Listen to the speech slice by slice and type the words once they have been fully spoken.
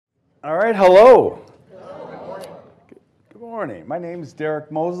All right, hello. Good morning. My name is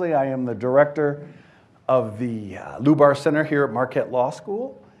Derek Mosley. I am the director of the Lubar Center here at Marquette Law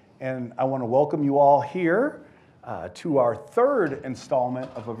School, and I want to welcome you all here to our third installment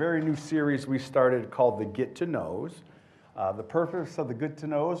of a very new series we started called the Get to Knows. The purpose of the Get to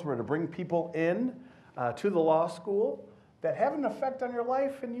Knows were to bring people in to the law school that have an effect on your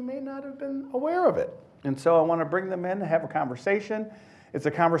life and you may not have been aware of it. And so I want to bring them in and have a conversation. It's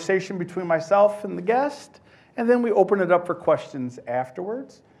a conversation between myself and the guest, and then we open it up for questions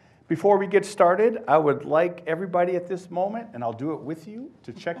afterwards. Before we get started, I would like everybody at this moment, and I'll do it with you,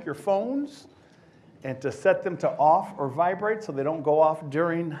 to check your phones and to set them to off or vibrate so they don't go off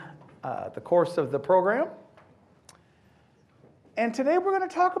during the course of the program. And today we're going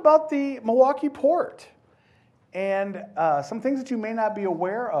to talk about the Milwaukee Port. And some things that you may not be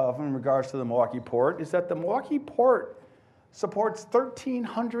aware of in regards to the Milwaukee Port is that the Milwaukee Port supports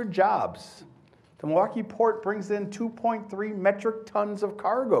 1,300 jobs. The Milwaukee Port brings in 2.3 metric tons of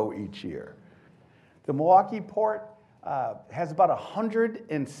cargo each year. The Milwaukee Port has about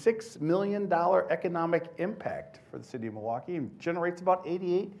 $106 million economic impact for the city of Milwaukee and generates about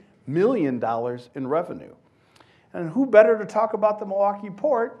 $88 million in revenue. And who better to talk about the Milwaukee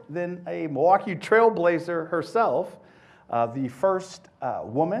Port than a Milwaukee trailblazer herself, the first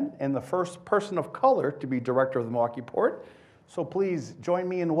woman and the first person of color to be director of the Milwaukee Port. So please join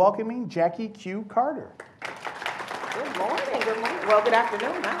me in welcoming Jackie Q. Carter. Good morning, good morning. Well, good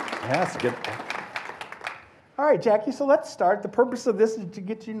afternoon now. Yes, good. All right, Jackie, so let's start. The purpose of this is to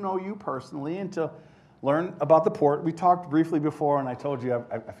get to know you personally and to learn about the port. We talked briefly before, and I told you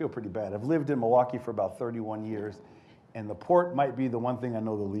I feel pretty bad. I've lived in Milwaukee for about 31 years, and the port might be the one thing I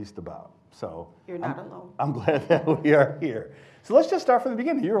know the least about. So You're not alone. I'm glad that we are here. So let's just start from the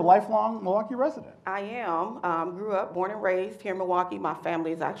beginning. You're a lifelong Milwaukee resident. I am. Grew up, born and raised here in Milwaukee. My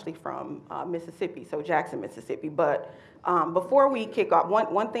family is actually from Mississippi, so Jackson, Mississippi. But before we kick off,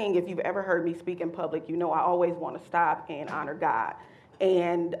 one thing, if you've ever heard me speak in public, you know I always want to stop and honor God.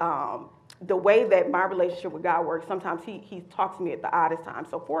 And the way that my relationship with God works, sometimes he talks to me at the oddest time.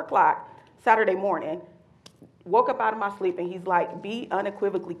 So 4 o'clock Saturday morning, woke up out of my sleep, and he's like, be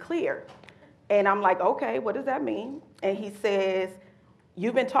unequivocally clear. And I'm like, okay, what does that mean? And he says,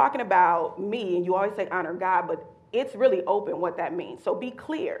 you've been talking about me, and you always say honor God, but it's really open what that means. So be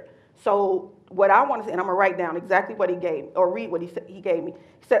clear. So what I want to say, and I'm going to write down exactly what he gave, or read what he gave me.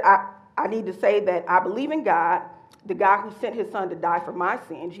 He said, I need to say that I believe in God, the God who sent his son to die for my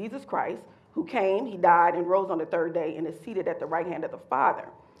sin, Jesus Christ, who came, he died, and rose on the third day, and is seated at the right hand of the Father.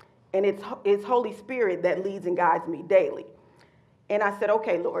 And it's Holy Spirit that leads and guides me daily. And I said,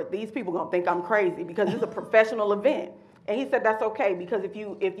 okay, Lord, these people are going to think I'm crazy because it's a professional event. And he said, that's okay, because if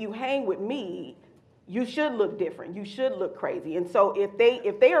you hang with me, you should look different. You should look crazy. And so if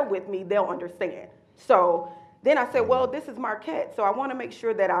they are with me, they'll understand. So then I said, well, this is Marquette, so I want to make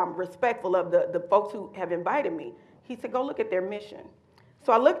sure that I'm respectful of the folks who have invited me. He said, go look at their mission.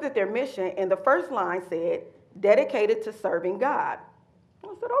 So I looked at their mission, and the first line said, dedicated to serving God.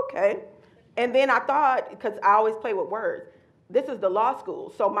 I said, okay. And then I thought, because I always play with words, this is the law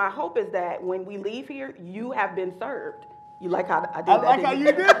school. So my hope is that when we leave here, you have been served. You like how I did that? I like how you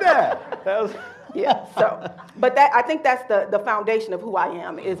did that. That was yeah. So, but I think that's the foundation of who I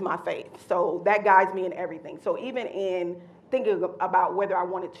am is my faith. So that guides me in everything. So even in thinking about whether I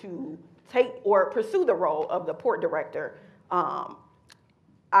wanted to take or pursue the role of the port director, I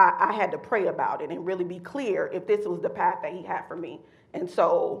had to pray about it and really be clear if this was the path that he had for me. And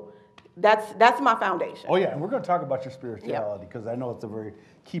so that's my foundation. Oh, yeah, and we're going to talk about your spirituality because I know it's a very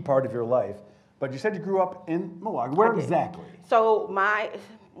key part of your life. But you said you grew up in Milwaukee. Where exactly? So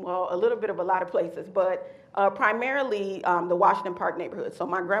a little bit of a lot of places, but primarily the Washington Park neighborhood. So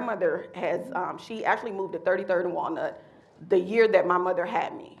my grandmother she actually moved to 33rd and Walnut the year that my mother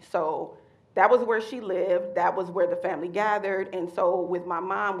had me. So that was where she lived. That was where the family gathered. And so with my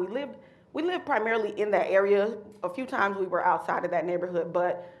mom, we lived primarily in that area. A few times we were outside of that neighborhood,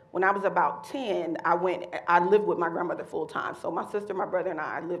 but when I was about 10, I lived with my grandmother full time. So my sister, my brother, and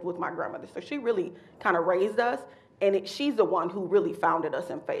I lived with my grandmother. So she really kind of raised us, and she's the one who really founded us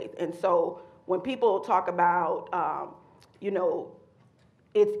in faith. And so when people talk about,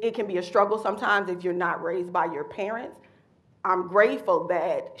 it can be a struggle sometimes if you're not raised by your parents. I'm grateful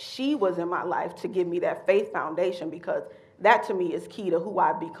that she was in my life to give me that faith foundation, because that to me is key to who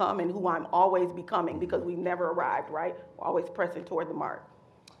I've become and who I'm always becoming, because we've never arrived, right? We're always pressing toward the mark.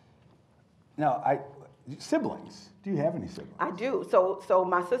 Now, siblings. Do you have any siblings? I do. So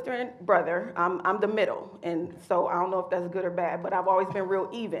my sister and brother, I'm the middle, and so I don't know if that's good or bad, but I've always been real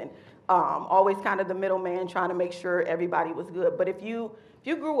even. Always kind of the middleman, trying to make sure everybody was good. But if you if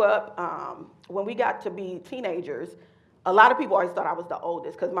you grew up, when we got to be teenagers, a lot of people always thought I was the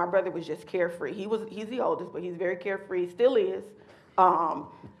oldest because my brother was just carefree. He's the oldest, but he's very carefree, still is.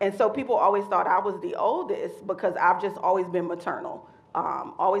 And so people always thought I was the oldest because I've just always been maternal.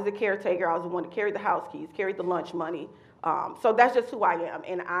 Always a caretaker. I was the one that carried the house keys, carried the lunch money. So that's just who I am.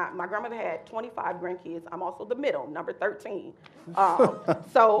 And my grandmother had 25 grandkids. I'm also the middle, number 13.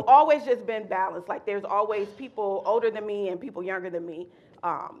 So always just been balanced. Like there's always people older than me and people younger than me.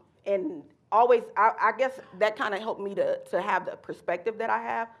 And always, I guess that kind of helped me to have the perspective that I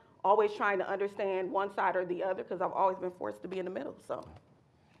have, always trying to understand one side or the other because I've always been forced to be in the middle. So.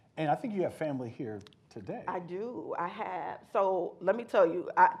 And I think you have family here today. I do. I have. So let me tell you,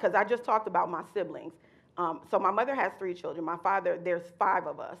 because I just talked about my siblings. So my mother has 3 children. My father, there's 5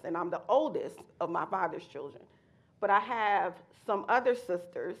 of us, and I'm the oldest of my father's children. But I have some other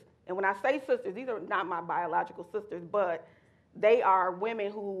sisters, and when I say sisters, these are not my biological sisters, but they are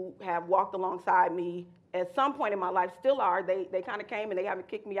women who have walked alongside me at some point in my life, still are. They kind of came and they haven't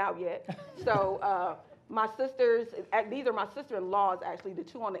kicked me out yet. So my sisters, these are my sister-in-laws, actually, the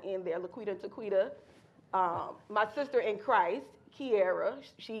 2 on the end there, Laquita and Taquita. My sister in Christ, Kiara,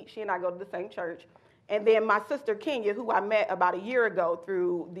 she and I go to the same church. And then my sister, Kenya, who I met about a year ago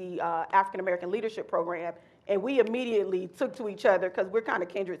through the African American Leadership Program. And we immediately took to each other because we're kind of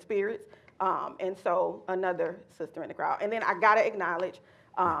kindred spirits. And so another sister in the crowd. And then I got to acknowledge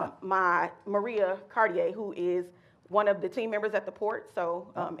my Maria Cartier, who is one of the team members at the port, so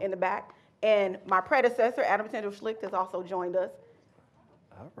in the back. And my predecessor, Adam Tendell Schlicht, has also joined us.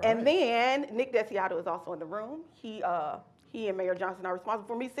 All right. And then Nick Desiato is also in the room. He and Mayor Johnson are responsible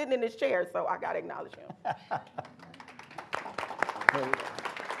for me sitting in this chair, so I got to acknowledge him.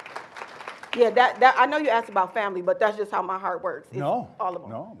 Yeah, that I know you asked about family, but that's just how my heart works. It's all of them.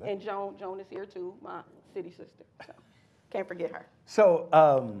 No. And Joan is here too, my city sister. So can't forget her. So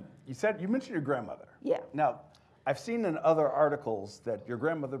you mentioned your grandmother. Yeah. Now, I've seen in other articles that your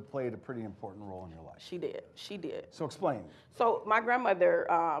grandmother played a pretty important role in your life. She did. So explain. So my grandmother,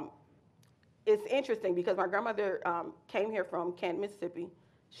 it's interesting because my grandmother came here from Kent, Mississippi.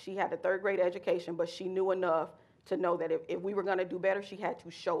 She had a 3rd grade education, but she knew enough to know that if we were going to do better, she had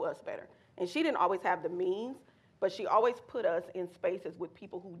to show us better. And she didn't always have the means, but she always put us in spaces with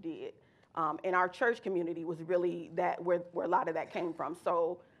people who did. And our church community was really where a lot of that came from.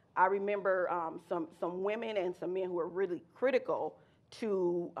 So I remember some women and some men who were really critical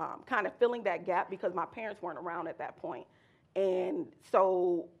to kind of filling that gap because my parents weren't around at that point. And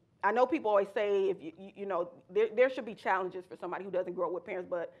so I know people always say, if you know, there should be challenges for somebody who doesn't grow up with parents,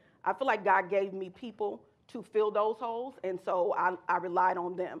 but I feel like God gave me people to fill those holes, and so I relied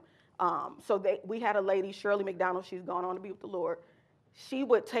on them. So we had a lady, Shirley McDonald, she's gone on to be with the Lord. She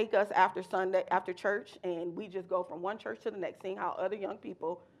would take us after Sunday, after church, and we just go from one church to the next, seeing how other young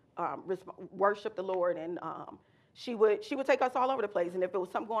people worship the Lord. And she would take us all over the place. And if it was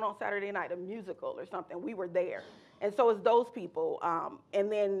something going on Saturday night, a musical or something, we were there. And so it's those people.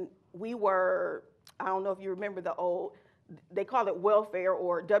 And then we were, I don't know if you remember the old, they call it welfare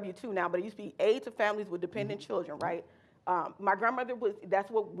or W-2 now, but it used to be aid to families with dependent children, right? My grandmother that's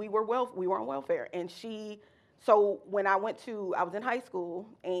what we were on welfare. And so when I was in high school,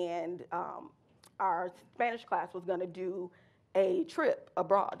 and our Spanish class was going to do a trip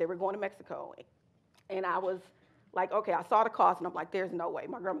abroad. They were going to Mexico. And I was like, okay, I saw the cost, and I'm like, there's no way.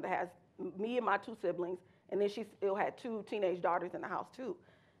 My grandmother has me and my 2 siblings, and then she still had 2 teenage daughters in the house, too.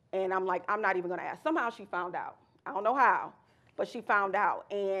 And I'm like, I'm not even going to ask. Somehow she found out. I don't know how, but she found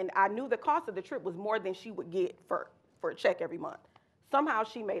out. And I knew the cost of the trip was more than she would get for a check every month. Somehow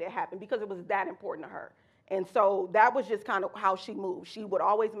she made it happen because it was that important to her. And so that was just kind of how she moved. She would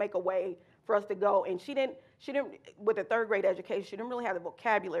always make a way for us to go. And she didn't, with a 3rd grade education, she didn't really have the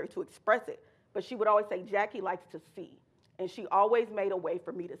vocabulary to express it. But she would always say, Jackie likes to see. And she always made a way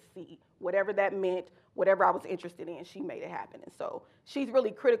for me to see. Whatever that meant, whatever I was interested in, she made it happen. And so she's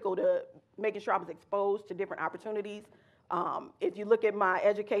really critical to making sure I was exposed to different opportunities. If you look at my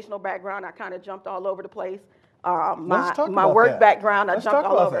educational background, I kind of jumped all over the place. My work background, I jumped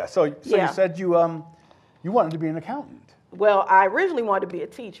all over. So you said you wanted to be an accountant. Well, I originally wanted to be a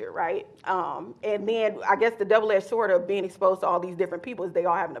teacher, right? And then I guess the double-edged sword of being exposed to all these different people is they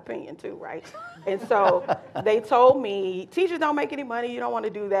all have an opinion too, right? And so they told me, teachers don't make any money, you don't want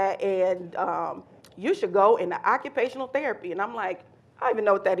to do that, and you should go into occupational therapy. And I'm like, I don't even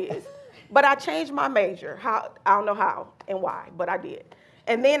know what that is. But I changed my major. I don't know how and why, but I did.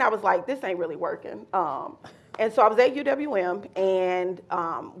 And then I was like, this ain't really working. And so I was at UWM, and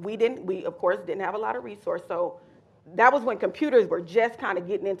we of course didn't have a lot of resources. So that was when computers were just kind of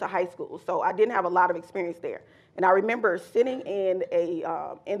getting into high school. So I didn't have a lot of experience there. And I remember sitting in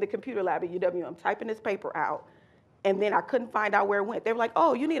the computer lab at UWM, typing this paper out, and then I couldn't find out where it went. They were like,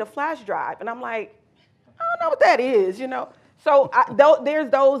 "Oh, you need a flash drive," and I'm like, "I don't know what that is," you know. So there's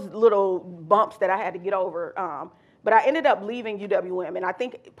those little bumps that I had to get over. But I ended up leaving UWM, and I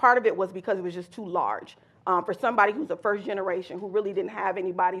think part of it was because it was just too large for somebody who's a first generation who really didn't have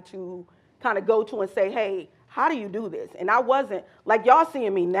anybody to kind of go to and say, "Hey, how do you do this?" And I wasn't, like y'all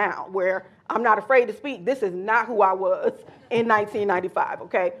seeing me now, where I'm not afraid to speak. This is not who I was in 1995,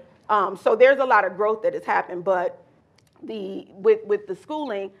 okay? So there's a lot of growth that has happened, but with the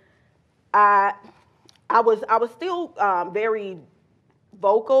schooling, I was still very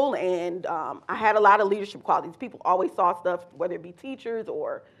vocal, and I had a lot of leadership qualities. People always saw stuff, whether it be teachers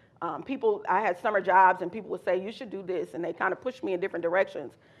or people. I had summer jobs, and people would say, "You should do this," and they kind of pushed me in different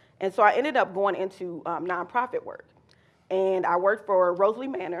directions. And so I ended up going into nonprofit work. And I worked for Mosley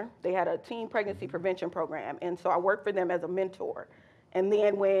Manor. They had a teen pregnancy prevention program. And so I worked for them as a mentor. And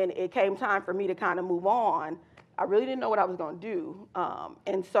then when it came time for me to kind of move on, I really didn't know what I was going to do.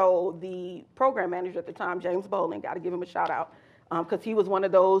 And so the program manager at the time, James Bowling, got to give him a shout out, because he was one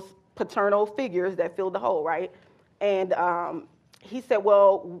of those paternal figures that filled the hole, right? And he said,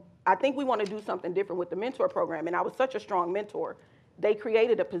 "Well, I think we want to do something different with the mentor program." And I was such a strong mentor. They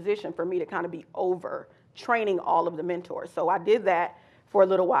created a position for me to kind of be over training all of the mentors. So I did that for a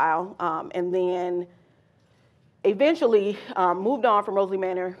little while, and then eventually moved on from Mosley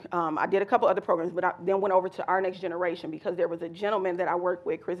Manor. I did a couple other programs, but I then went over to Our Next Generation because there was a gentleman that I worked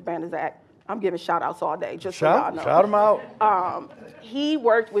with, Chris Banizak. I'm giving shout-outs all day, just so y'all know. Shout him out. He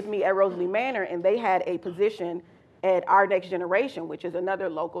worked with me at Mosley Manor, and they had a position at Our Next Generation, which is another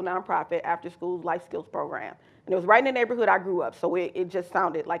local nonprofit after-school life skills program. And it was right in the neighborhood I grew up, so it just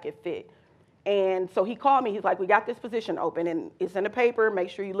sounded like it fit. And so he called me. He's like, "We got this position open, and it's in the paper. Make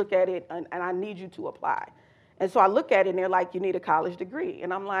sure you look at it, and I need you to apply." And so I look at it, and they're like, "You need a college degree."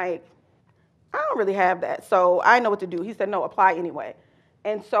 And I'm like, "I don't really have that." So I know what to do. He said, "No, apply anyway."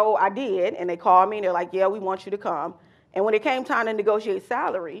 And so I did, and they called me, and they're like, "Yeah, we want you to come." And when it came time to negotiate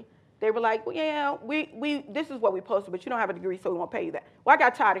salary, they were like, "Well, yeah, we this is what we posted, but you don't have a degree, so we won't pay you that." Well, I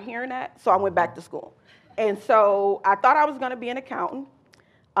got tired of hearing that, so I went back to school. And so I thought I was going to be an accountant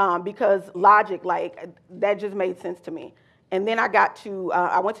because logic, like, that just made sense to me. And then I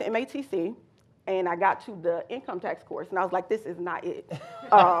went to MATC, and I got to the income tax course, and I was like, "This is not it.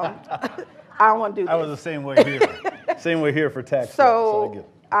 I don't want to do this." I was the same way here. Same way here for tax. So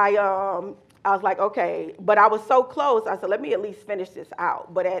I was like, okay, but I was so close. I said, let me at least finish this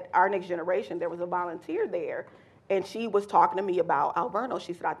out. But at Our Next Generation, there was a volunteer there, and she was talking to me about Alverno.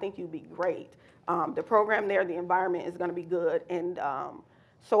 She said, "I think you'd be great. The program there, the environment is going to be good." And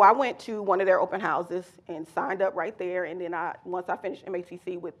so I went to one of their open houses and signed up right there. And then once I finished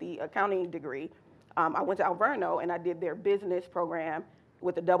MATC with the accounting degree, I went to Alverno, and I did their business program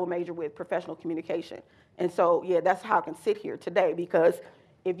with a double major with professional communication. And so, yeah, that's how I can sit here today, because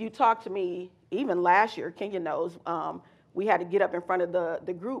if you talk to me, even last year, Kenya knows, we had to get up in front of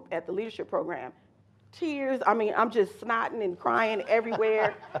the group at the leadership program. Tears, I mean, I'm just snotting and crying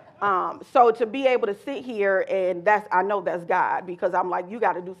everywhere. So to be able to sit here, and I know that's God, because I'm like, you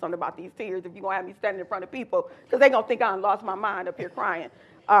got to do something about these tears if you're going to have me standing in front of people, because they're going to think I lost my mind up here crying.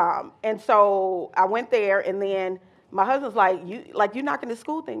 And so I went there, and then my husband's like, you're knocking the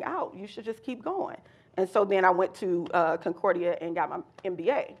school thing out. You should just keep going. And so then I went to Concordia and got my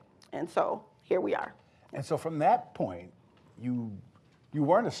MBA. And so here we are. And so from that point, you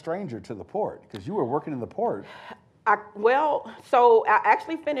weren't a stranger to the port, because you were working in the port. So I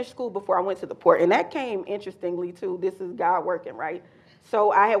actually finished school before I went to the port, and that came interestingly too. This is God working, right?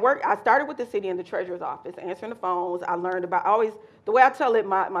 So I started with the city in the treasurer's office, answering the phones. I learned about, the way I tell it,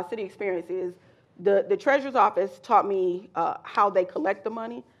 my city experience is, the treasurer's office taught me how they collect the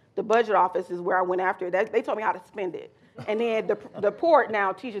money. The budget office is where I went after it. They taught me how to spend it. And then the port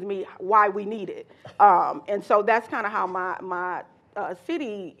now teaches me why we need it. And so that's kind of how my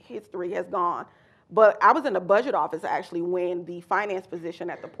city history has gone. But I was in the budget office actually when the finance position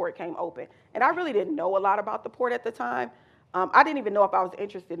at the port came open. And I really didn't know a lot about the port at the time. I didn't even know if I was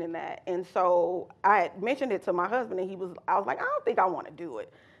interested in that. And so I had mentioned it to my husband, and I was like, I don't think I want to do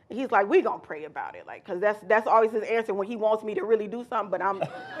it. And he's like, we're going to pray about it, like, because that's always his answer when he wants me to really do something, but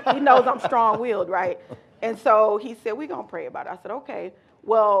he knows I'm strong-willed, right? And so he said, we're going to pray about it. I said, okay.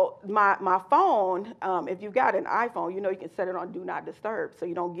 Well, my phone, if you've got an iPhone, you can set it on Do Not Disturb so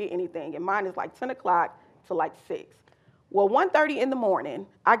you don't get anything. And mine is like 10 o'clock to like 6. Well, 1:30 in the morning,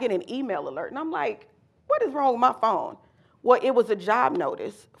 I get an email alert, and I'm like, what is wrong with my phone? Well, it was a job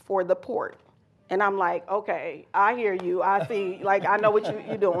notice for the port. And I'm like, okay, I hear you. I see, like, I know what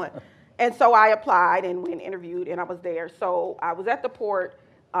you're doing. And so I applied and went interviewed, and I was there. So I was at the port.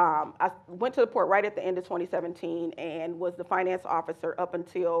 I went to the port right at the end of 2017 and was the finance officer up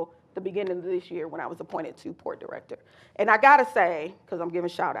until the beginning of this year when I was appointed to port director. And I gotta say, because I'm giving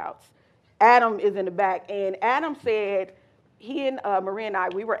shout outs, Adam is in the back, and Adam said he and Maria and I,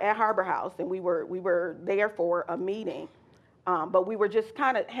 we were at Harbor House, and we were there for a meeting, but we were just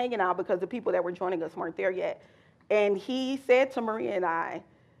kind of hanging out because the people that were joining us weren't there yet. And he said to Maria and I,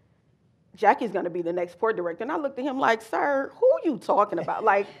 Jackie's gonna be the next port director. And I looked at him like, sir, who you talking about?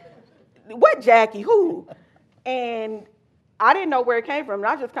 Like, what Jackie, who? And I didn't know where it came from. And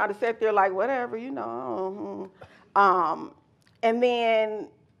I just kind of sat there like, whatever, you know. And then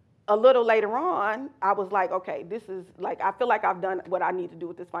a little later on, I was like, okay, this is like, I feel like I've done what I need to do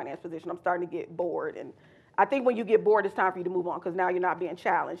with this finance position. I'm starting to get bored. And I think when you get bored, it's time for you to move on because now you're not being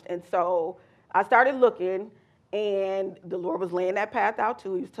challenged. And so I started looking, and the Lord was laying that path out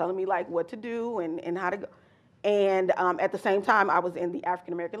too. He was telling me like what to do and how to go. And at the same time, I was in the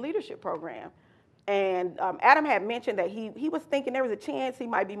African American Leadership Program. And Adam had mentioned that he was thinking there was a chance he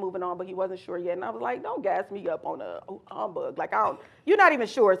might be moving on, but he wasn't sure yet. And I was like, don't gas me up on a humbug. Like, you're not even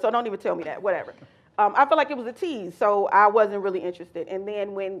sure, so don't even tell me that, whatever. I felt like it was a tease, so I wasn't really interested. And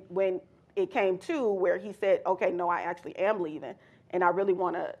then when it came to where he said, okay, no, I actually am leaving, and I really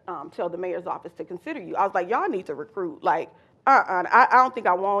want to tell the mayor's office to consider you. I was like, y'all need to recruit. Like, I don't think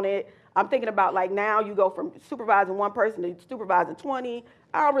I want it. I'm thinking about like now you go from supervising one person to supervising 20.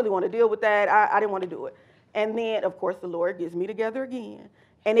 I don't really want to deal with that. I didn't want to do it. And then, of course, the Lord gets me together again.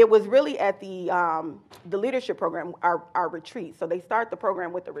 And it was really at the leadership program, our retreat. So they start the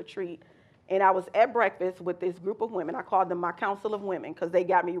program with the retreat. And I was at breakfast with this group of women. I called them my council of women because they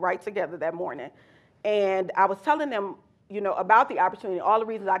got me right together that morning. And I was telling them, you know, about the opportunity, all the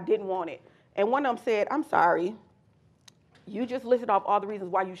reasons I didn't want it. And one of them said, I'm sorry, you just listed off all the reasons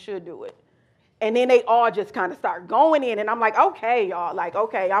why you should do it. And then they all just kind of start going in, and I'm like, okay, y'all, like,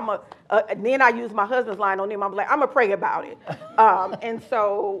 okay, and then I use my husband's line on him. I'm like, I'm gonna pray about it. And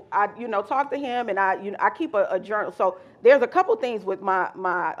so I, talk to him, and I keep a journal. So there's a couple things with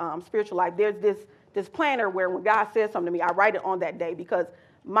my spiritual life. There's this planner where when God says something to me, I write it on that day because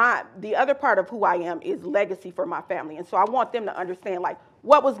the other part of who I am is legacy for my family. And so I want them to understand like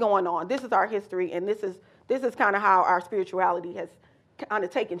what was going on. This is our history, and this is kind of how our spirituality has kind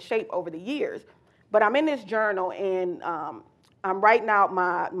of taken shape over the years. But I'm in this journal, and I'm writing out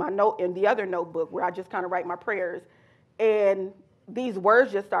my note in the other notebook where I just kind of write my prayers. And these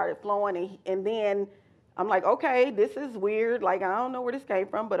words just started flowing, and then I'm like, okay, this is weird. Like, I don't know where this came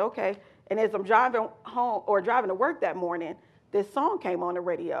from, but okay. And as I'm driving home or driving to work that morning, this song came on the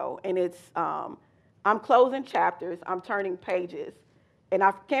radio, and it's I'm closing chapters, I'm turning pages. And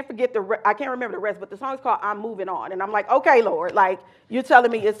I can't forget I can't remember the rest, but the song is called I'm Moving On. And I'm like, okay, Lord, like you're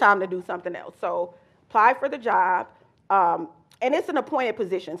telling me it's time to do something else. So apply for the job. And it's an appointed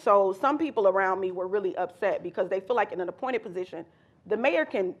position. So some people around me were really upset because they feel like in an appointed position, the mayor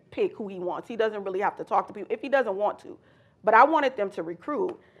can pick who he wants. He doesn't really have to talk to people if he doesn't want to. But I wanted them to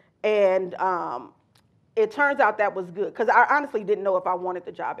recruit. And it turns out that was good because I honestly didn't know if I wanted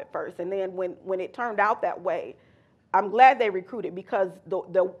the job at first. And then when it turned out that way, I'm glad they recruited because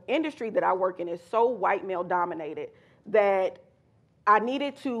the industry that I work in is so white male dominated that I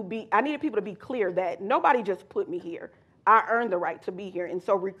needed people to be clear that nobody just put me here. I earned the right to be here. And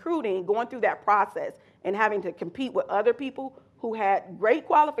so recruiting, going through that process and having to compete with other people who had great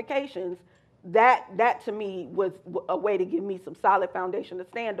qualifications, that to me was a way to give me some solid foundation to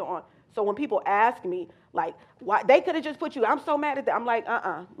stand on. So when people ask me, like, why they could have just put you, I'm so mad at that. I'm like,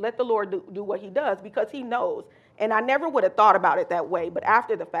 let the Lord do what he does because he knows. And I never would have thought about it that way. But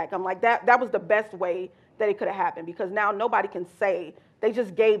after the fact, I'm like, that was the best way that it could have happened because now nobody can say they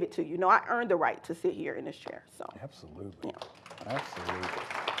just gave it to you. No, I earned the right to sit here in this chair. So Absolutely. Yeah. Absolutely.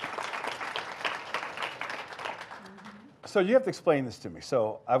 So you have to explain this to me.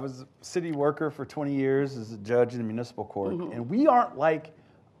 So I was a city worker for 20 years as a judge in the municipal court, and we aren't like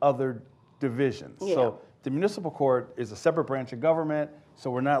other divisions. Yeah. So the municipal court is a separate branch of government,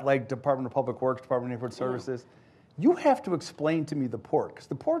 so we're not like Department of Public Works, Department of Neighborhood Services. You have to explain to me the port, because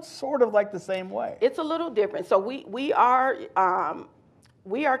the port's sort of like the same way. It's a little different. So we are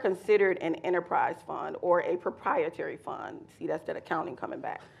considered an enterprise fund or a proprietary fund. See, that's that accounting coming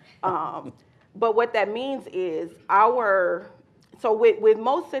back. But what that means is with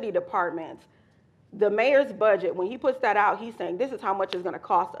most city departments, the mayor's budget, when he puts that out, he's saying this is how much it's going to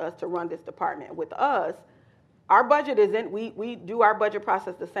cost us to run this department. With us, our budget isn't, we do our budget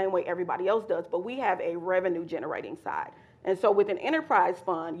process the same way everybody else does, but we have a revenue generating side. And so with an enterprise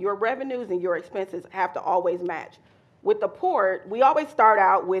fund, your revenues and your expenses have to always match. with the port, we always start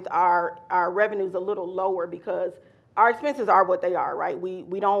out with our revenues a little lower because our expenses are what they are, right?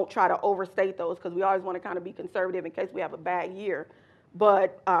 We don't try to overstate those because we always want to kind of be conservative in case we have a bad year.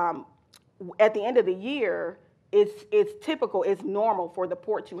 But at the end of the year, it's typical, it's normal for the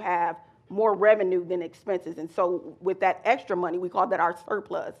port to have more revenue than expenses. And so with that extra money, we call that our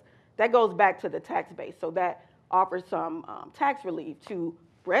surplus. That goes back to the tax base. So that offers some tax relief to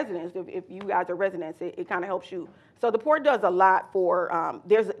residents. If you guys are residents, it kind of helps you. So the port does a lot for,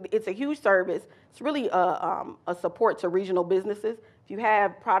 it's a huge service. It's really a support to regional businesses. If you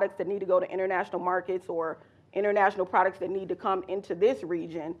have products that need to go to international markets or international products that need to come into this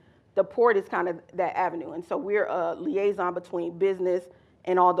region, the port is kind of that avenue. And so we're a liaison between business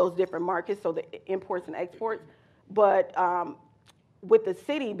and all those different markets, so the imports and exports. But with the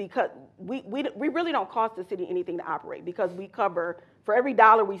city, because we really don't cost the city anything to operate because we cover, for every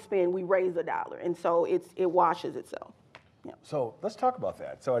dollar we spend, we raise a dollar. And so it washes itself. Yeah. So let's talk about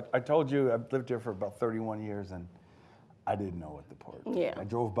that. So I told you I've lived here for about 31 years, and I didn't know what the port was. Yeah. I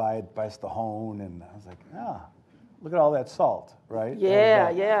drove by it, by Stahone, and I was like, look at all that salt, right? Yeah,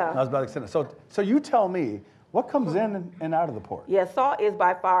 I was about to extend it. So you tell me, what comes in and out of the port? Yeah, salt is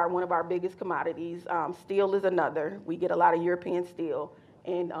by far one of our biggest commodities. Steel is another. We get a lot of European steel.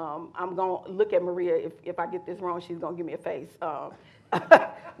 And I'm going to look at Maria. If I get this wrong, she's going to give me a face.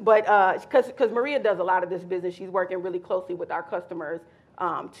 But because Maria does a lot of this business, she's working really closely with our customers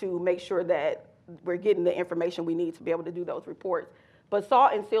to make sure that we're getting the information we need to be able to do those reports. But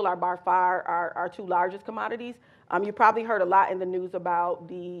salt and steel are by far our two largest commodities. You probably heard a lot in the news about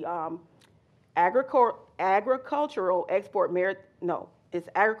the agricultural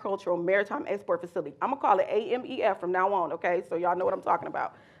maritime export facility. I'm gonna call it AMEF from now on, okay? So y'all know what I'm talking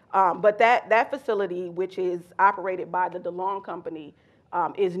about. But that facility, which is operated by the DeLong Company,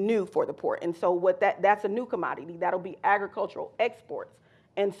 is new for the port. And so that's a new commodity. That'll be agricultural exports.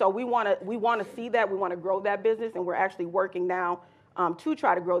 And so we wanna see that, we wanna grow that business, and we're actually working now to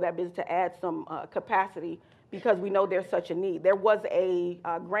try to grow that business to add some capacity because we know there's such a need. There was a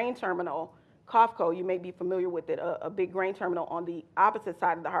grain terminal, COFCO, you may be familiar with it, a big grain terminal on the opposite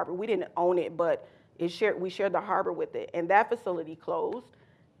side of the harbor. We didn't own it, but we shared the harbor with it. And that facility closed,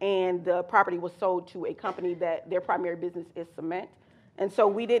 and the property was sold to a company that their primary business is cement. And so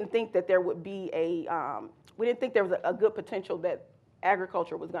we didn't think that there would be we didn't think there was a good potential that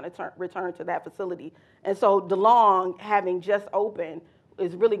agriculture was going to return to that facility. And so DeLong, having just opened,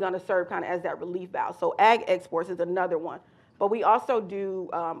 is really going to serve kind of as that relief valve. So ag exports is another one. But we also do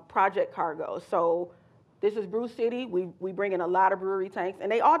project cargo. So this is Brew City. We bring in a lot of brewery tanks,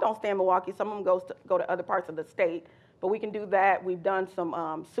 and they all don't stay in Milwaukee. Some of them go to other parts of the state. But we can do that. We've done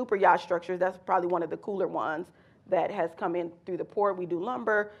some super yacht structures. That's probably one of the cooler ones that has come in through the port. We do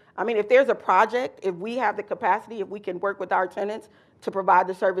lumber. I mean, if there's a project, if we have the capacity, if we can work with our tenants to provide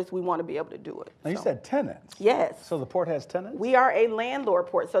the service, we want to be able to do it. Now, you said tenants. Yes. So the port has tenants? We are a landlord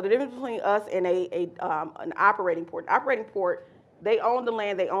port. So the difference between us and an operating port. An operating port, they own the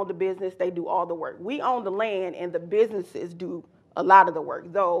land, they own the business, they do all the work. We own the land, and the businesses do a lot of the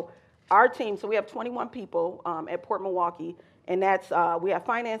work. Though our team, so we have 21 people at Port Milwaukee, and that's we have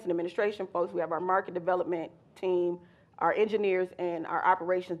finance and administration folks, we have our market development team, our engineers, and our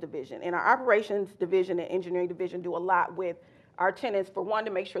operations division. And our operations division and engineering division do a lot with our tenants, for one, to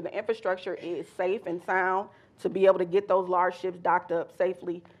make sure the infrastructure is safe and sound to be able to get those large ships docked up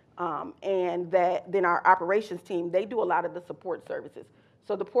safely. And that then our operations team, they do a lot of the support services.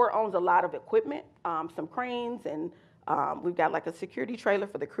 So the port owns a lot of equipment, some cranes, and we've got like a security trailer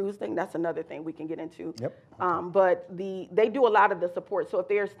for the cruise thing. That's another thing we can get into. Yep. But they do a lot of the support. So if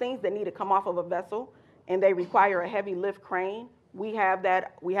there's things that need to come off of a vessel and they require a heavy lift crane, we have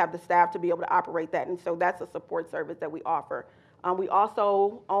that. We have the staff to be able to operate that. And so that's a support service that we offer. We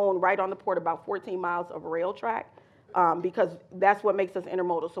also own right on the port about 14 miles of rail track. Because that's what makes us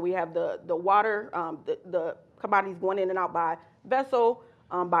intermodal. So we have the water, the commodities going in and out by vessel,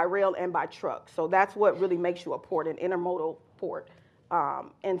 by rail, and by truck. So that's what really makes you a port, an intermodal port.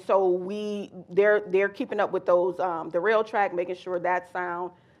 And so they're keeping up with those, the rail track, making sure that's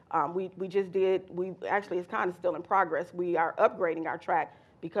sound. We actually, it's kind of still in progress. We are upgrading our track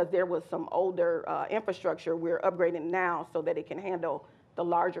because there was some older infrastructure. We're upgrading now so that it can handle the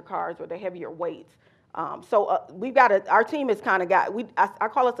larger cars or the heavier weights. We've got our team is kind of I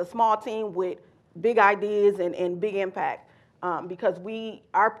call us a small team with big ideas and big impact because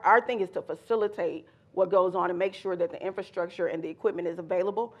our thing is to facilitate what goes on and make sure that the infrastructure and the equipment is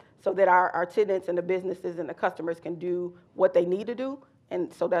available so that our tenants and the businesses and the customers can do what they need to do.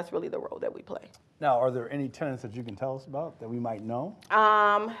 And so that's really the role that we play. Now, are there any tenants that you can tell us about that we might know?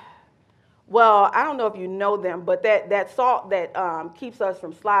 Well, I don't know if you know them, but that salt that keeps us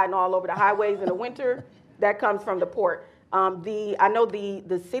from sliding all over the highways in the winter, that comes from the port. I know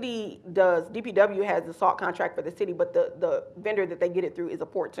the city does, DPW has the salt contract for the city, but the vendor that they get it through is a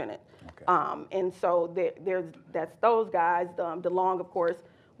port tenant. Okay. And so that's those guys. DeLong, of course,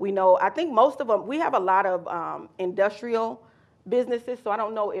 we know. I think most of them, we have a lot of industrial businesses, so I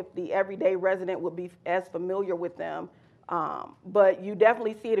don't know if the everyday resident would be as familiar with them. But you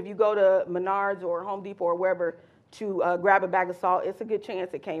definitely see it if you go to Menards or Home Depot or wherever to grab a bag of salt. It's a good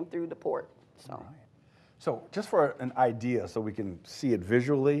chance it came through the port. So. All right. So just for an idea, so we can see it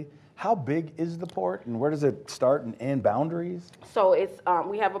visually, how big is the port, and where does it start and end boundaries? So it's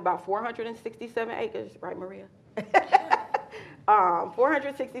we have about 467 acres, right, Maria?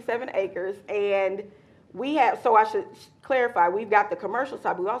 467 acres, and we have. So I should clarify, we've got the commercial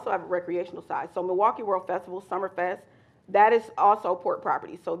side, but we also have a recreational side. So Milwaukee World Festival, Summerfest. That is also port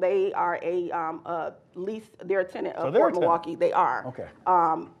property. So they are a lease. They're a tenant of Port Milwaukee. They are. Okay.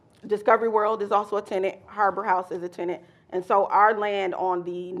 Discovery World is also a tenant. Harbor House is a tenant. And so our land on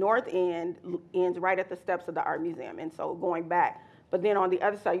the north end ends right at the steps of the Art Museum. And so going back. But then on the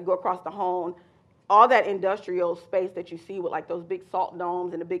other side, you go across the Hone, all that industrial space that you see with like those big salt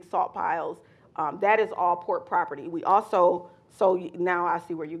domes and the big salt piles, that is all port property. We also, so now I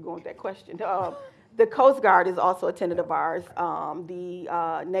see where you're going with that question. The Coast Guard is also a tenant of ours.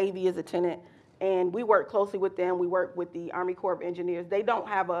 The Navy is a tenant, and we work closely with them. We work with the Army Corps of Engineers. They don't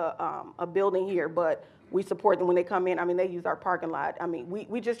have a building here, but we support them when they come in. I mean, they use our parking lot. I mean,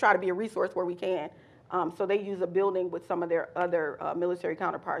 we just try to be a resource where we can. So they use a building with some of their other military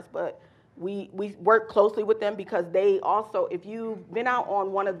counterparts, but we work closely with them because they also, if you've been out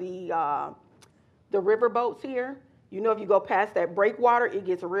on one of the river boats here, you know if you go past that breakwater, it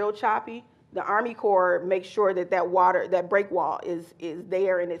gets real choppy. The Army Corps makes sure that water, that break wall is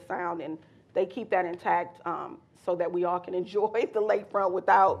there and it's sound, and they keep that intact so that we all can enjoy the lakefront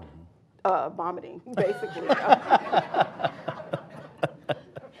without vomiting, basically.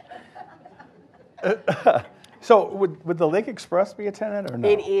 So would the Lake Express be a tenant or no?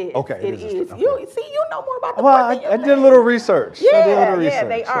 It is. Okay. It is. Okay. You know more about the Well, port than I did a little research. Yeah,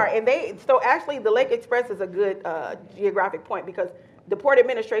 they are. And so actually the Lake Express is a good geographic point because the Port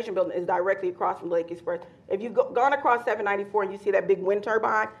Administration Building is directly across from Lake Express. If you've gone across 794 and you see that big wind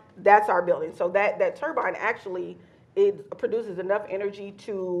turbine, that's our building. So that turbine actually, it produces enough energy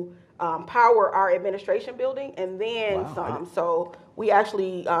to power our administration building and then some. So we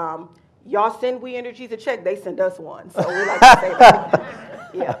actually, y'all send We Energies a check, they send us one. So we like to say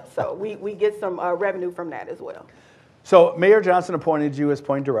that. Yeah, so we get some revenue from that as well. So Mayor Johnson appointed you as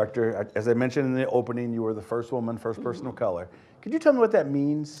point director. As I mentioned in the opening, you were the first woman, first person of color. Could you tell me what that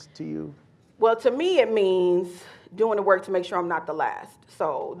means to you? Well, to me, it means doing the work to make sure I'm not the last.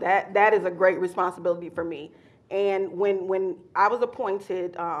 So that is a great responsibility for me. And when I was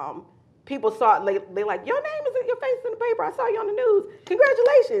appointed, people saw it, they like, your name is in your face in the paper. I saw you on the news.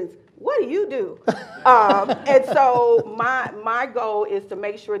 Congratulations. What do you do? And so my goal is to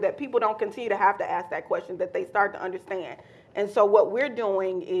make sure that people don't continue to have to ask that question, that they start to understand. And so what we're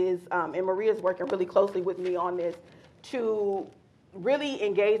doing is, and Maria's working really closely with me on this, to really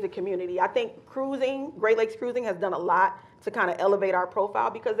engage the community. I think cruising, Great Lakes Cruising has done a lot to kind of elevate our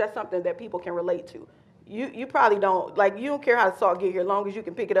profile because that's something that people can relate to. You probably don't, like, you don't care how the salt get here as long as you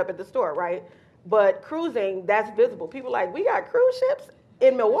can pick it up at the store, right? But cruising, that's visible. People like, we got cruise ships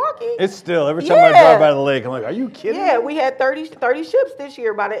in Milwaukee. It's still, every time I drive by the lake, I'm like, are you kidding me? Yeah, we had 30 ships this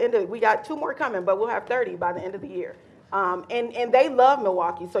year by the end of it. We got 2 more coming, but we'll have 30 by the end of the year. And they love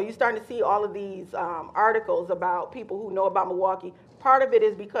Milwaukee. So you're starting to see all of these articles about people who know about Milwaukee. Part of it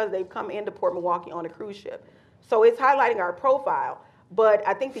is because they've come into Port Milwaukee on a cruise ship. So it's highlighting our profile. But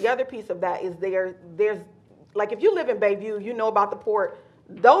I think the other piece of that is there's, like if you live in Bayview, you know about the port.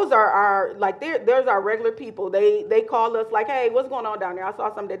 Those are our, like there's our regular people. They call us like, hey, what's going on down there? I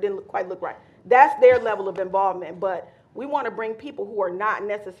saw something that didn't quite look right. That's their level of involvement. But we want to bring people who are not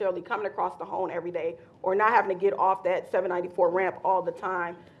necessarily coming across the Hone every day or not having to get off that 794 ramp all the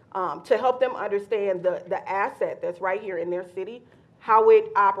time to help them understand the asset that's right here in their city, how it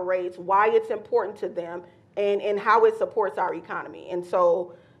operates, why it's important to them, and how it supports our economy. And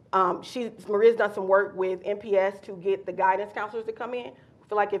so Maria's done some work with NPS to get the guidance counselors to come in.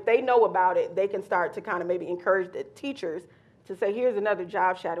 I feel like if they know about it, they can start to kind of maybe encourage the teachers to say, here's another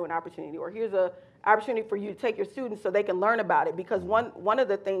job shadowing opportunity, or here's a opportunity for you to take your students so they can learn about it. Because one of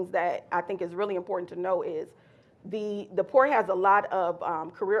the things that I think is really important to know is the port has a lot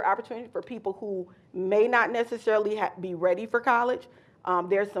of career opportunity for people who may not necessarily be ready for college.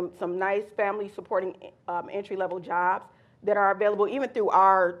 There's some nice family supporting entry-level jobs. that are available, even through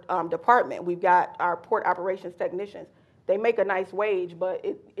our department. We've got our port operations technicians. They make a nice wage, but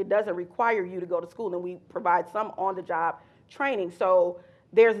it doesn't require you to go to school, and we provide some on-the-job training. So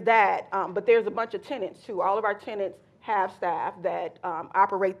there's that, but there's a bunch of tenants too. All of our tenants have staff that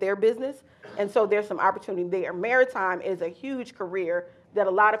operate their business, and so there's some opportunity there. Maritime is a huge career that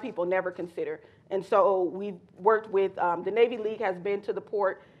a lot of people never consider. And so we've worked with, the Navy League has been to the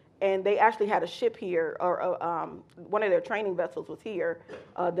port, and they actually had a ship here, or one of their training vessels was here,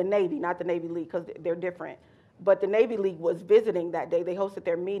 the Navy, not the Navy League, because they're different. But the Navy League was visiting that day. They hosted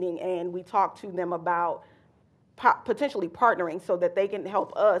their meeting, and we talked to them about potentially partnering so that they can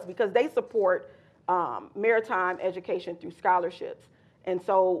help us, because they support maritime education through scholarships. And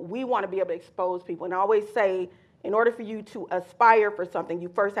so we want to be able to expose people. And I always say, in order for you to aspire for something, you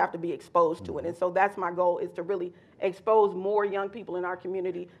first have to be exposed to it. And so that's my goal, is to really expose more young people in our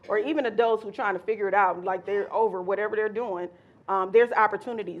community, or even adults who are trying to figure it out, like they're over whatever they're doing. There's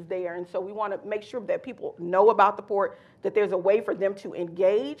opportunities there. And so we want to make sure that people know about the port, that there's a way for them to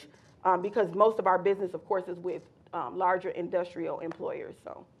engage, because most of our business, of course, is with larger industrial employers.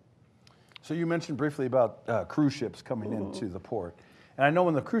 So you mentioned briefly about cruise ships coming into the port. And I know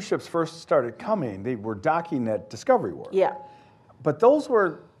when the cruise ships first started coming, they were docking at Discovery Wharf. Yeah. But those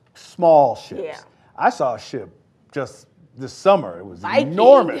were small ships. Yeah. I saw a ship just this summer. It was Viking.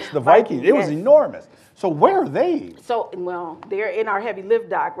 enormous. The Viking. It was Yes. enormous. So where are they? So, well, they're in our heavy lift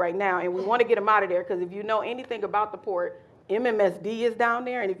dock right now, and we want to get them out of there, because if you know anything about the port, MMSD is down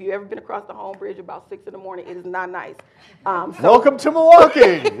there, and if you've ever been across the Home Bridge about 6 in the morning, it is not nice. Welcome to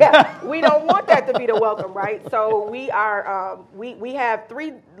Milwaukee. Yeah, we don't want that to be the welcome, right? So we are, we have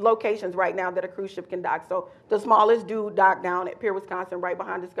 3 locations right now that a cruise ship can dock. So the smallest do dock down at Pier, Wisconsin, right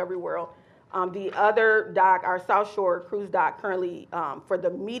behind Discovery World. The other dock, our South Shore cruise dock, currently for the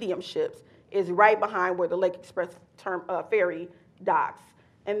medium ships, is right behind where the Lake Express ferry docks.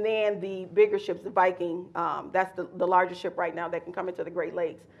 And then the bigger ships, the Viking, that's the largest ship right now that can come into the Great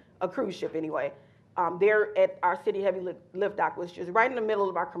Lakes, a cruise ship anyway. They're at our city heavy lift dock, which is right in the middle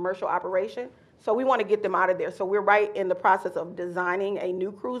of our commercial operation. So we want to get them out of there. So we're right in the process of designing a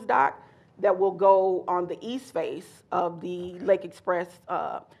new cruise dock that will go on the east face of the Lake Express,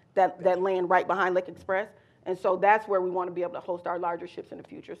 that land right behind Lake Express. And so that's where we want to be able to host our larger ships in the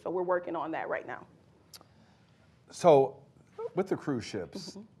future. So we're working on that right now. So with the cruise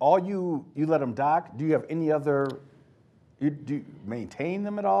ships, all you let them dock? Do you have any other, do you maintain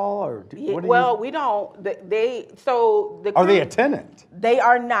them at all? Or we don't. Are they a tenant? They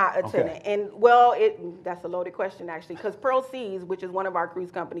are not a Okay. tenant. And that's a loaded question, actually, because Pearl Seas, which is one of our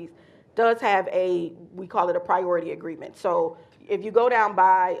cruise companies, does have we call it a priority agreement. So if you go down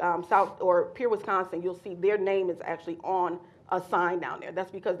by South or Pier, Wisconsin, you'll see their name is actually on a sign down there.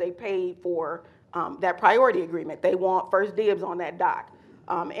 That's because they paid for that priority agreement. They want first dibs on that dock.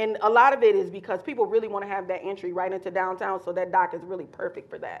 And a lot of it is because people really want to have that entry right into downtown, so that dock is really perfect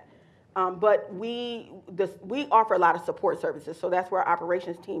for that. But we offer a lot of support services, so that's where our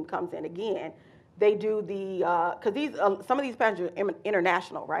operations team comes in again. They do because some of these passengers are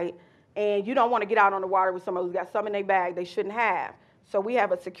international, right? And you don't want to get out on the water with somebody who's got some in their bag they shouldn't have. So we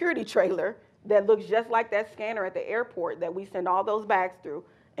have a security trailer that looks just like that scanner at the airport that we send all those bags through.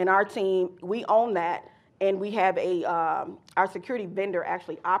 And our team, we own that, and we have our security vendor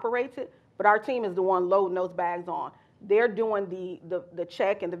actually operates it, but our team is the one loading those bags on. They're doing the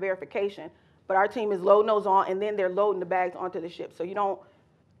check and the verification, but our team is loading those on, and then they're loading the bags onto the ship. So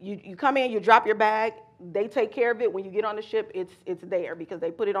you come in, you drop your bag, they take care of it. When you get on the ship, it's there because they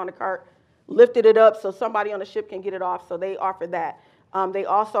put it on the cart, lifted it up so somebody on the ship can get it off, so they offer that. They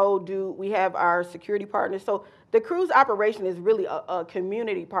also we have our security partners. So the cruise operation is really a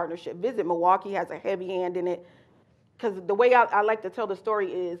community partnership. Visit Milwaukee has a heavy hand in it, because the way I like to tell the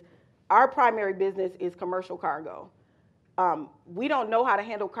story is our primary business is commercial cargo. We don't know how to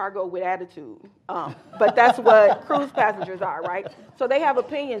handle cargo with attitude, but that's what cruise passengers are, right? So they have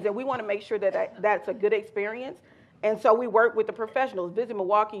opinions, and we want to make sure that that's a good experience. And so we work with the professionals. Visit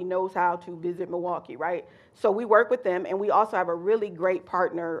Milwaukee knows how to visit Milwaukee, right? So we work with them, and we also have a really great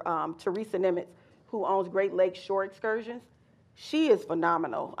partner, Teresa Nimitz, who owns Great Lakes Shore Excursions. She is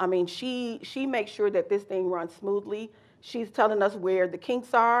phenomenal. I mean, she makes sure that this thing runs smoothly. She's telling us where the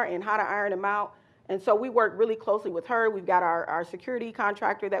kinks are and how to iron them out. And so we work really closely with her. We've got our security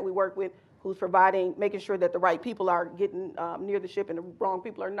contractor that we work with, who's making sure that the right people are getting near the ship and the wrong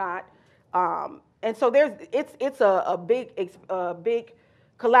people are not. And so it's a big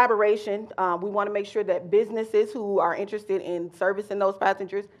collaboration. We want to make sure that businesses who are interested in servicing those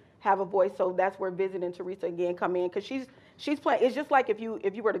passengers have a voice. So that's where Visit and Teresa again come in, because she's playing. It's just like if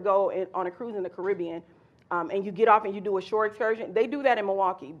you were to go on a cruise in the Caribbean. and you get off and you do a shore excursion. They do that in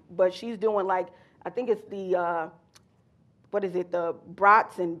Milwaukee, but she's doing like, I think it's the, what is it, the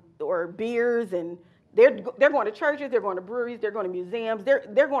brats or beers, and they're going to churches, they're going to breweries, they're going to museums,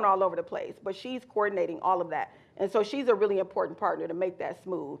 they're going all over the place, but she's coordinating all of that. And so she's a really important partner to make that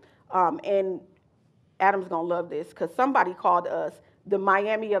smooth. And Adam's going to love this because somebody called us the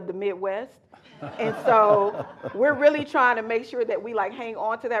Miami of the Midwest. And so we're really trying to make sure that we like hang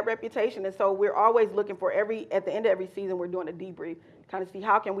on to that reputation. And so we're always looking for at the end of every season, we're doing a debrief, kind of see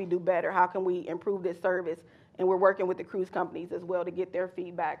how can we do better? How can we improve this service? And we're working with the cruise companies as well to get their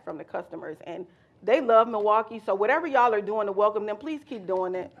feedback from the customers. And they love Milwaukee. So whatever y'all are doing to welcome them, please keep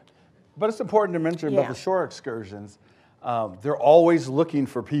doing it. But it's important to mention about the shore excursions. They're always looking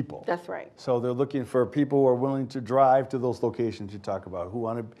for people. That's right. So they're looking for people who are willing to drive to those locations you talk about, who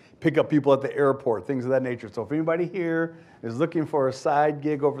want to pick up people at the airport, things of that nature. So if anybody here is looking for a side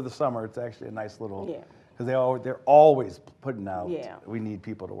gig over the summer, it's actually a nice little, because they're always putting out, we need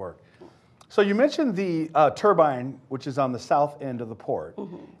people to work. So you mentioned the turbine, which is on the south end of the port,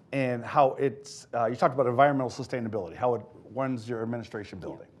 and how it's, you talked about environmental sustainability, how it runs your administration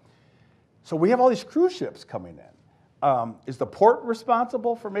building. So we have all these cruise ships coming in. Is the port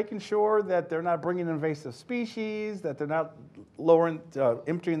responsible for making sure that they're not bringing invasive species, that they're not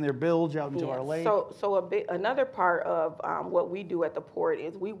emptying their bilge out into our lake? So another part of what we do at the port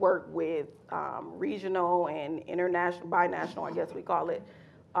is we work with regional and international, binational, I guess we call it,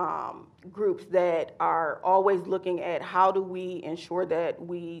 groups that are always looking at how do we ensure that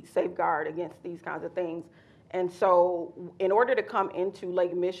we safeguard against these kinds of things. And so in order to come into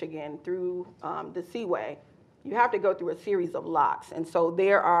Lake Michigan through the Seaway, you have to go through a series of locks. And so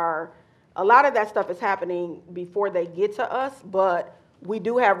there are, a lot of that stuff is happening before they get to us, but we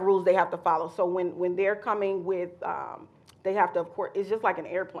do have rules they have to follow. So when they're coming with, they have to, of course, it's just like an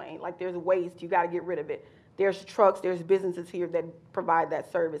airplane. Like there's waste, you got to get rid of it. There's trucks, there's businesses here that provide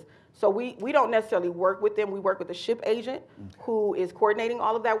that service. So we don't necessarily work with them. We work with the ship agent who is coordinating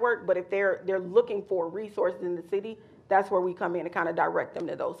all of that work. But if they're looking for resources in the city, that's where we come in and kind of direct them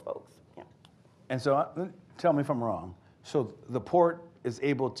to those folks. Yeah. And so tell me if I'm wrong. So the port is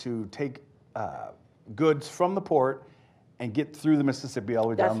able to take goods from the port and get through the Mississippi all the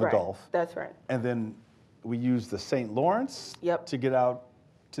way down the Gulf. That's right. And then we use the St. Lawrence to get out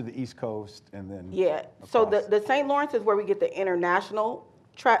to the East Coast and then So the St. Lawrence is where we get the international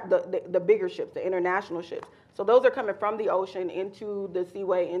the bigger ships, the international ships. So those are coming from the ocean into the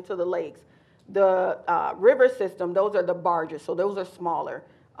seaway, into the lakes. The river system, those are the barges, so those are smaller,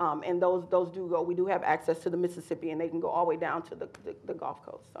 and those do go. We do have access to the Mississippi, and they can go all the way down to the Gulf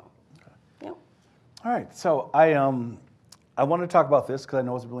Coast. So, All right. So I want to talk about this because I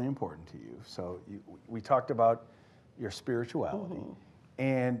know it's really important to you. So we talked about your spirituality,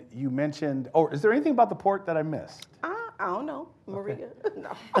 and you mentioned. Oh, is there anything about the port that I missed? I don't know, Maria.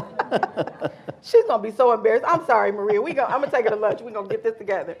 No. She's going to be so embarrassed. I'm sorry, Maria. I'm going to take her to lunch. We're going to get this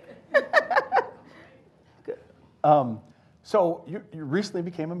together. Good. So you recently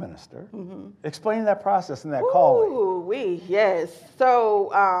became a minister. Explain that process and that calling. Yes.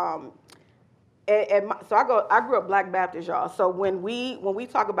 So I grew up Black Baptist, y'all. So when we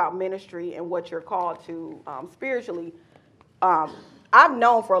talk about ministry and what you're called to spiritually, I've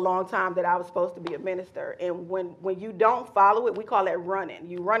known for a long time that I was supposed to be a minister, and when you don't follow it, we call that running.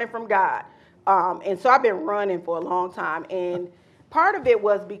 You running from God, and so I've been running for a long time. And part of it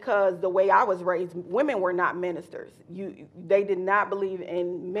was because the way I was raised, women were not ministers. They did not believe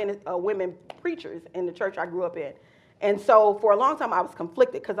in women preachers in the church I grew up in, and so for a long time I was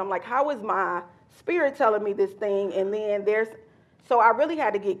conflicted because I'm like, how is my spirit telling me this thing, and then so I really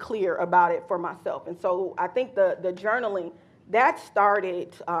had to get clear about it for myself. And so I think the journaling. That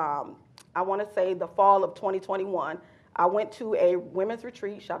started, I want to say, the fall of 2021. I went to a women's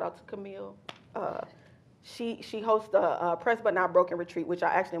retreat. Shout out to Camille. She hosts a Pressed But Not Broken retreat, which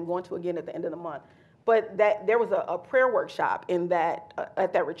I actually am going to again at the end of the month. But there was a prayer workshop in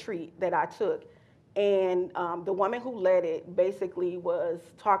at that retreat that I took. And the woman who led it basically was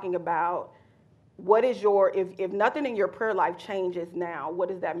talking about what is if nothing in your prayer life changes now, what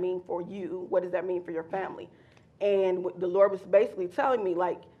does that mean for you? What does that mean for your family? And the Lord was basically telling me,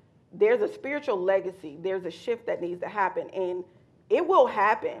 like, there's a spiritual legacy. There's a shift that needs to happen. And it will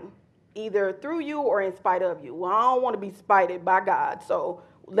happen either through you or in spite of you. Well, I don't want to be spited by God. So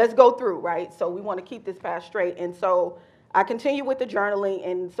let's go through, right? So we want to keep this path straight. And so I continue with the journaling.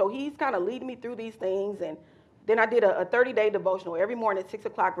 And so he's kind of leading me through these things. And then I did a 30-day devotional. Every morning at 6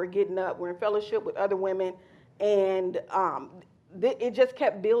 o'clock, we're getting up. We're in fellowship with other women. And it just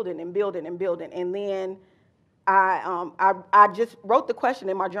kept building and building and building. And then I just wrote the question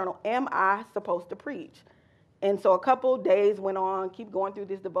in my journal, am I supposed to preach? And so a couple days went on, keep going through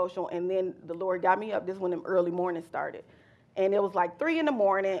this devotional, and then the Lord got me up. This is when the early morning started. And it was like 3 in the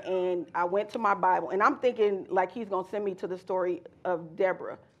morning, and I went to my Bible, and I'm thinking like he's going to send me to the story of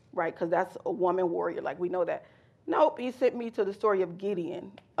Deborah, right? Because that's a woman warrior, like we know that. Nope, he sent me to the story of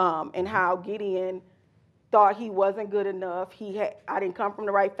Gideon, and how Gideon thought he wasn't good enough. I didn't come from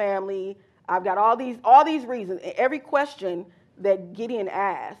the right family. I've got all these reasons. And every question that Gideon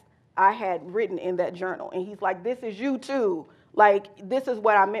asked, I had written in that journal. And he's like, this is you too. Like, this is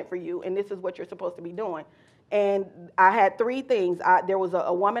what I meant for you, and this is what you're supposed to be doing. And I had 3 things. There was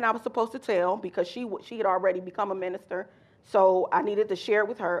a woman I was supposed to tell because she had already become a minister. So I needed to share it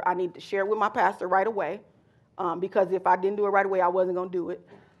with her. I needed to share it with my pastor right away, because if I didn't do it right away, I wasn't going to do it.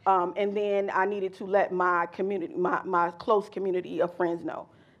 And then I needed to let my community, my close community of friends know.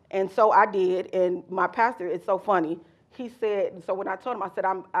 And so I did. And my pastor, it's so funny. He said, so when I told him, I said,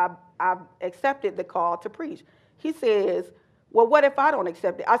 I've accepted the call to preach. He says, well, what if I don't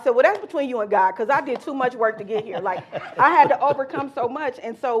accept it? I said, well, that's between you and God, because I did too much work to get here. Like, I had to overcome so much.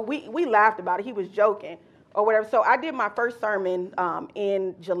 And so we laughed about it. He was joking or whatever. So I did my first sermon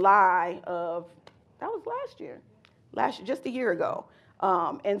in July of, that was last year, just a year ago.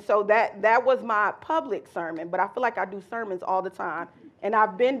 And so that was my public sermon. But I feel like I do sermons all the time, and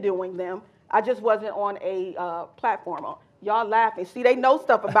I've been doing them. I just wasn't on a platform. Y'all laughing. See, they know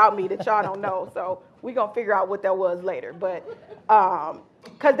stuff about me that y'all don't know. So we're going to figure out what that was later. But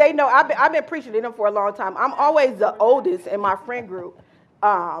because they know I've been preaching to them for a long time. I'm always the oldest in my friend group.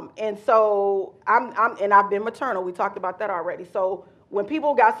 And so and I've been maternal. We talked about that already. So when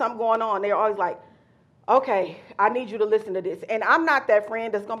people got something going on, they're always like, okay, I need you to listen to this. And I'm not that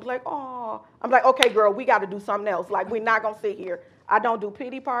friend that's going to be like, oh. I'm like, okay, girl, we got to do something else. Like, we're not going to sit here. I don't do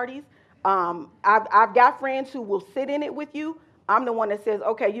pity parties. I've got friends who will sit in it with you. I'm the one that says,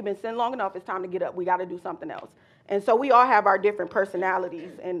 okay, you've been sitting long enough. It's time to get up. We got to do something else. And so we all have our different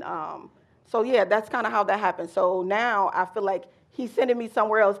personalities. And so, yeah, that's kind of how that happened. So now I feel like he's sending me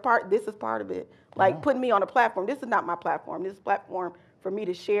somewhere else. This is part of it. Like, putting me on a platform. This is not my platform. This is a platform for me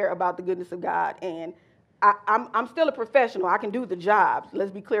to share about the goodness of God. And I'm still a professional. I can do the job.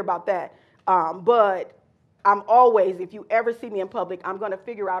 Let's be clear about that. But I'm always, if you ever see me in public, I'm going to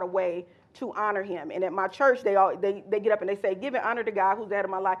figure out a way to honor him. And at my church, they get up and they say, give it honor to God who's the head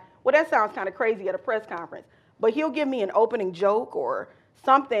of my life. Well, that sounds kind of crazy at a press conference. But he'll give me an opening joke or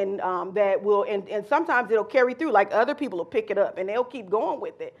something that will, and sometimes it'll carry through. Like, other people will pick it up and they'll keep going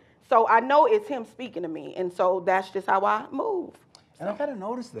with it. So I know it's him speaking to me. And so that's just how I move. And I kind of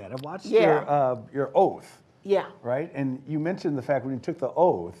noticed that. I watched your oath. Yeah. Right? And you mentioned the fact when you took the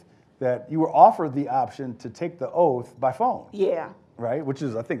oath that you were offered the option to take the oath by phone. Yeah. Right? Which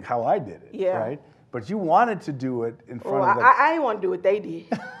is, I think, how I did it. Yeah. Right? But you wanted to do it in front of the... I didn't want to do it. They did.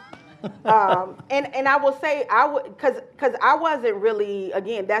 And I will say, because I wasn't really,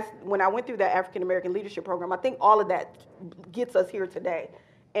 again, that's when I went through that African American leadership program, I think all of that gets us here today.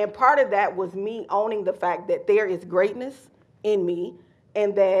 And part of that was me owning the fact that there is greatness in me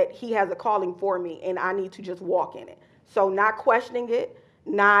and that he has a calling for me and I need to just walk in it. So not questioning it,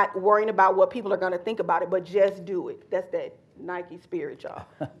 not worrying about what people are going to think about it, but just do it. That's that Nike spirit, y'all.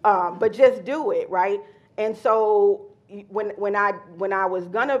 But just do it, right? And so when I was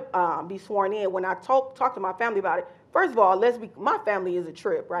gonna be sworn in, when I talked to my family about it, first of all, my family is a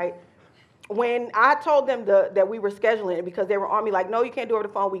trip, right? When I told them that we were scheduling it, because they were on me like, no, you can't do it over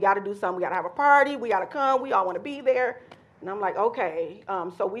the phone. We got to do something. We got to have a party. We got to come. We all want to be there. And I'm like, okay.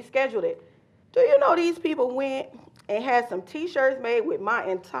 So we scheduled it. Do you know these people went and had some T-shirts made with my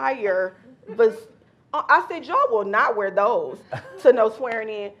entire... I said, y'all will not wear those to no swearing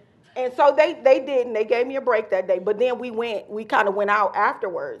in. And so they didn't. They gave me a break that day. But then we kind of went out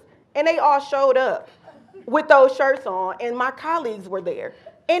afterwards. And they all showed up with those shirts on. And my colleagues were there.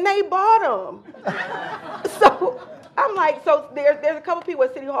 And they bought them. So I'm like, so there's a couple people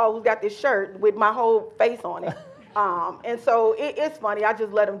at City Hall who's got this shirt with my whole face on it. And so it's funny. I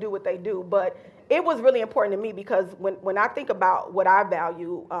just let them do what they do. But it was really important to me because when I think about what I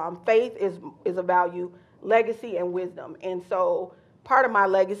value, faith is a value, legacy, and wisdom. And so part of my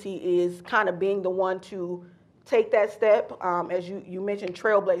legacy is kind of being the one to take that step. As you mentioned,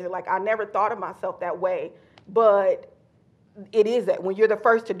 trailblazer. Like, I never thought of myself that way. But it is that when you're the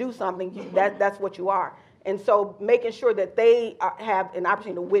first to do something, that's what you are. And so making sure that they have an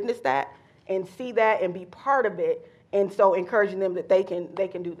opportunity to witness that and see that and be part of it, and so encouraging them that they can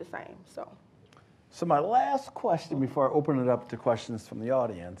do the same. So my last question before I open it up to questions from the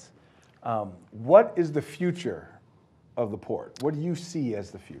audience, what is the future of the Port? What do you see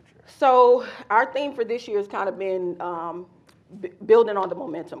as the future? So our theme for this year has kind of been building on the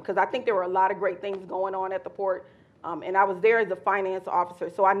momentum, because I think there were a lot of great things going on at the port, and I was there as a finance officer,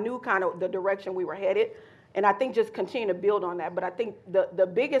 so I knew kind of the direction we were headed, and I think just continue to build on that. But I think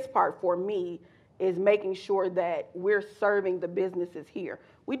the biggest part for me is making sure that we're serving the businesses here.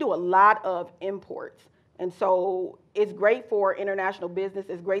 We do a lot of imports, and so it's great for international business.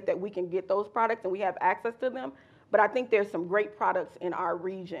 It's great that we can get those products and we have access to them, but I think there's some great products in our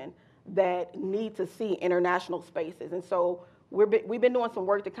region that need to see international spaces. And so we've been doing some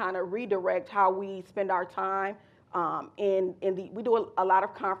work to kind of redirect how we spend our time. We do a lot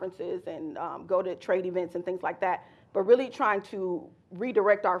of conferences and go to trade events and things like that, but really trying to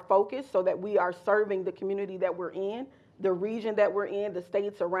redirect our focus so that we are serving the community that we're in, the region that we're in, the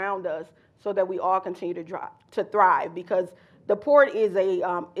states around us, so that we all continue to thrive. Because the port is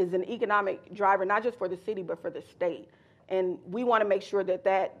an economic driver, not just for the city, but for the state. And we want to make sure that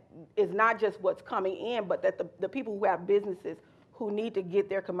that is not just what's coming in, but that the people who have businesses who need to get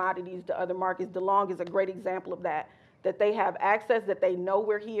their commodities to other markets. DeLong is a great example of that they have access, that they know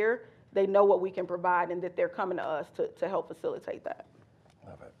we're here, they know what we can provide, and that they're coming to us to help facilitate that.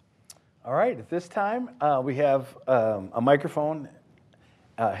 Love it. All right, at this time, we have a microphone.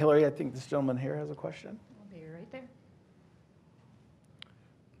 Hillary, I think this gentleman here has a question. I'll be right there.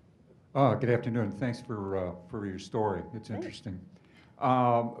 Good afternoon. Thanks for your story. It's interesting.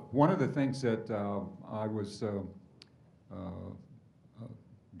 One of the things that I was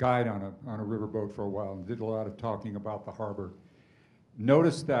guide on a riverboat for a while and did a lot of talking about the harbor.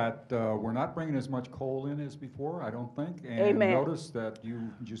 Noticed that we're not bringing as much coal in as before, I don't think. And Amen. Noticed that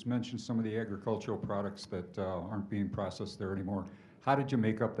you just mentioned some of the agricultural products that aren't being processed there anymore. How did you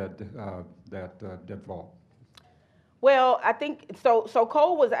make up that deadfall? Well, I think so.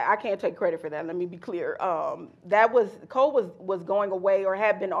 Coal was, I can't take credit for that. Let me be clear. Coal was going away, or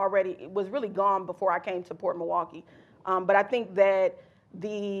had been already. It was really gone before I came to Port Milwaukee. But I think that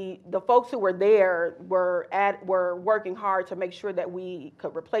the folks who were there were working hard to make sure that we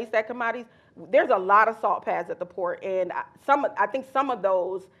could replace that commodities. There's a lot of salt pads at the port, and I think some of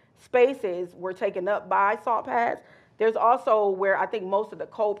those spaces were taken up by salt pads. There's also where I think most of the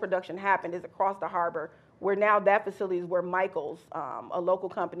coal production happened is across the harbor, where now that facility is where Michael's, a local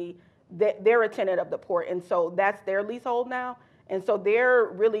company, they're a tenant of the port, and so that's their leasehold now. And so they're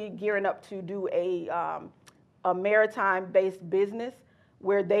really gearing up to do a maritime-based business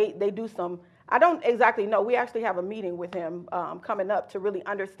where they do some, I don't exactly know, we actually have a meeting with him coming up to really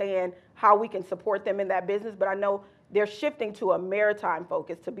understand how we can support them in that business, but I know they're shifting to a maritime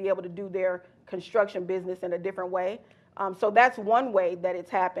focus to be able to do their construction business in a different way. So that's one way that it's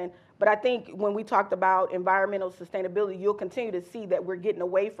happened. But I think when we talked about environmental sustainability, you'll continue to see that we're getting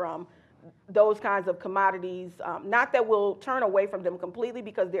away from those kinds of commodities. Not that we'll turn away from them completely,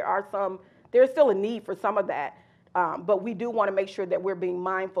 because there's still a need for some of that. But we do want to make sure that we're being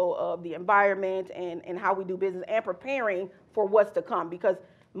mindful of the environment and how we do business and preparing for what's to come, because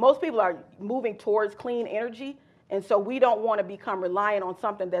most people are moving towards clean energy. And so we don't want to become reliant on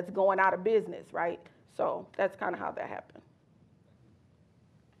something that's going out of business, right? So that's kind of how that happened.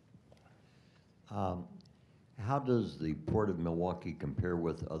 How does the Port of Milwaukee compare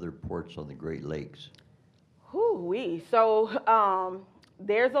with other ports on the Great Lakes? Whoo-wee. So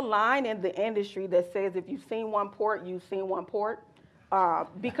there's a line in the industry that says if you've seen one port, you've seen one port,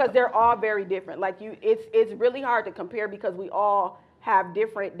 because they're all very different. Like it's really hard to compare, because we all have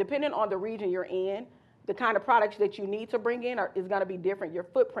different, depending on the region you're in, the kind of products that you need to bring in is going to be different. Your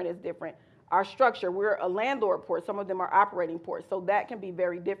footprint is different. Our structure, we're a landlord port. Some of them are operating ports, so that can be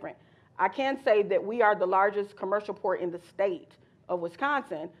very different. I can say that we are the largest commercial port in the state of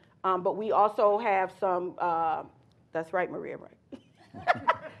Wisconsin, but we also have some, that's right, Maria, right?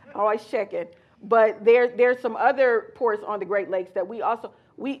 Always checking. But there's some other ports on the Great Lakes that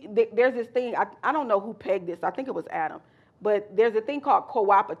there's this thing, I don't know who pegged this, I think it was Adam, but there's a thing called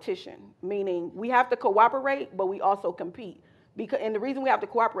co-opetition, meaning we have to cooperate, but we also compete. And the reason we have to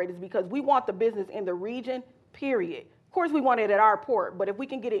cooperate is because we want the business in the region, period. Of course, we want it at our port, but if we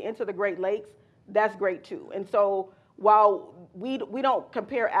can get it into the Great Lakes, that's great too. And so while we don't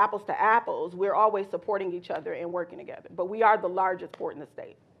compare apples to apples, we're always supporting each other and working together. But we are the largest port in the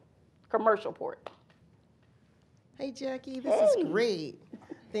state, commercial port. Hey, Jackie, this is great.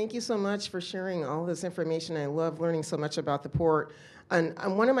 Thank you so much for sharing all this information. I love learning so much about the port. And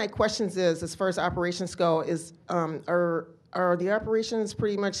one of my questions is, as far as operations go, are the operations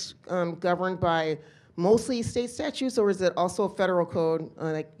pretty much governed by mostly state statutes, or is it also federal code,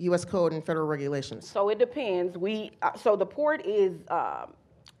 like U.S. code and federal regulations? So it depends. So the port is,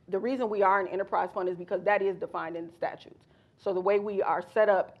 the reason we are an enterprise fund is because that is defined in the statutes. So the way we are set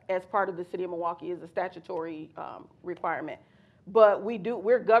up as part of the city of Milwaukee is a statutory requirement. But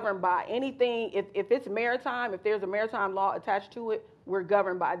we're governed by anything, if it's maritime, if there's a maritime law attached to it, we're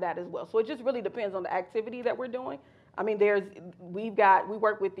governed by that as well. So it just really depends on the activity that we're doing. I mean, we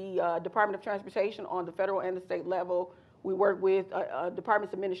work with the Department of Transportation on the federal and the state level. We work with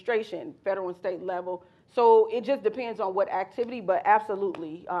Department's administration, federal and state level. So it just depends on what activity, but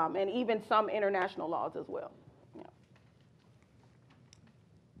absolutely, and even some international laws as well. Yeah.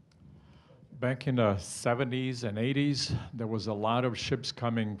 Back in the 70s and 80s, there was a lot of ships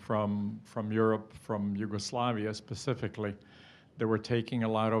coming from Europe, from Yugoslavia specifically. They were taking a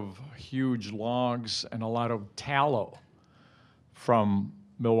lot of huge logs and a lot of tallow from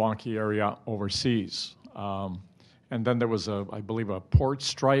Milwaukee area overseas. And then there was, I believe, a port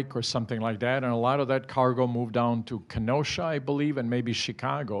strike or something like that, and a lot of that cargo moved down to Kenosha, I believe, and maybe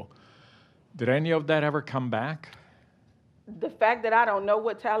Chicago. Did any of that ever come back? The fact that I don't know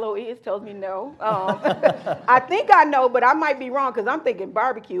what tallow is tells me no. I think I know, but I might be wrong because I'm thinking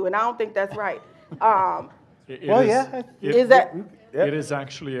barbecue, and I don't think that's right. It is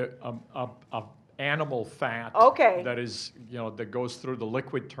actually a animal fat that is, that goes through the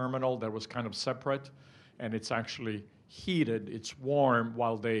liquid terminal that was kind of separate, and it's actually heated, it's warm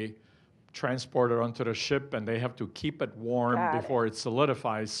while they transport it onto the ship, and they have to keep it warm before it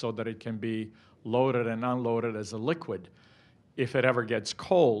solidifies so that it can be loaded and unloaded as a liquid. If it ever gets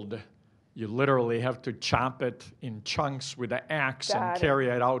cold, you literally have to chop it in chunks with an axe and carry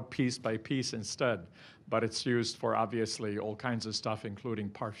it out piece by piece instead. But it's used for obviously all kinds of stuff, including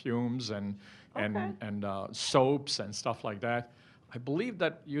perfumes and soaps and stuff like that. I believe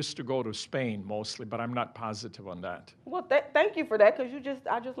that used to go to Spain mostly, but I'm not positive on that. Well, thank you for that, because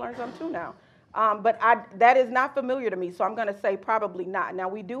I just learned something too now. But that is not familiar to me, so I'm going to say probably not. Now,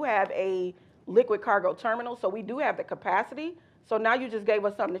 we do have a liquid cargo terminal, so we do have the capacity. So now you just gave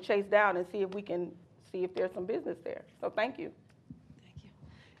us something to chase down and see if there's some business there. So thank you. Thank you.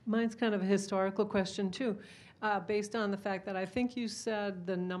 Mine's kind of a historical question too, based on the fact that I think you said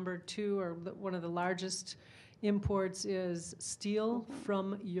the number 2 or one of the largest imports is steel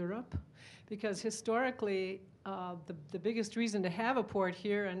from Europe, because historically the biggest reason to have a port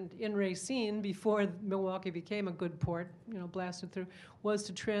here and in Racine before Milwaukee became a good port, blasted through, was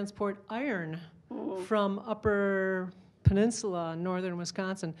to transport iron from Upper Peninsula, northern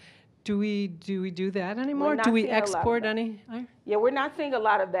Wisconsin. Do we do that anymore? Do we export any iron? Yeah, we're not seeing a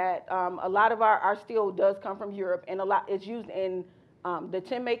lot of that. A lot of our steel does come from Europe, and it's used in the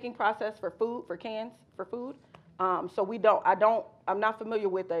tin making process for food, for cans for food. So I'm not familiar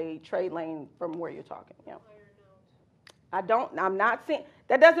with a trade lane from where you're talking. Yeah. I'm not seeing,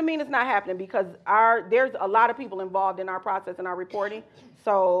 that doesn't mean it's not happening, because there's a lot of people involved in our process and our reporting.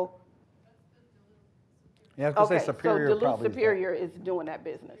 So, yeah, I was going to say Superior so Duluth probably Superior is doing that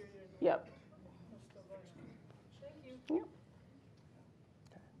business. Yep. Thank you. Yeah.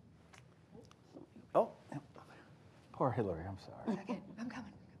 Oh, poor Hillary, I'm sorry. Okay, I'm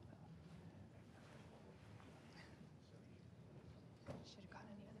coming. Should have gone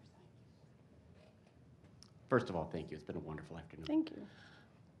on the other side. First of all, thank you. It's been a wonderful afternoon. Thank you.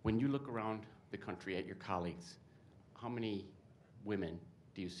 When you look around the country at your colleagues, how many women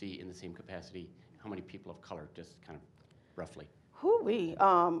do you see in the same capacity? How many people of color, just kind of roughly? Hoo-wee.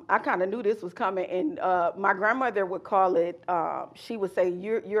 I kind of knew this was coming, and my grandmother would call it, she would say,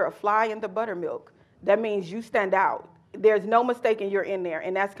 you're a fly in the buttermilk. That means you stand out. There's no mistaking you're in there,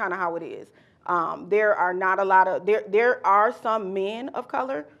 and that's kind of how it is. There are not a lot of, there are some men of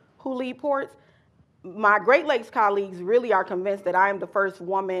color who lead ports. My Great Lakes colleagues really are convinced that I am the first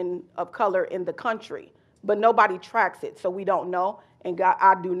woman of color in the country, but nobody tracks it, so we don't know. And God,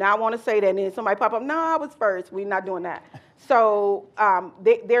 I do not want to say that, and then somebody pop up, no, I was first. We're not doing that. So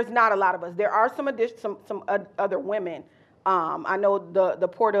there's not a lot of us. There are some other women. I know the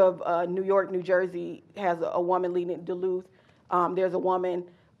Port of New York, New Jersey has a woman leading Duluth. There's a woman,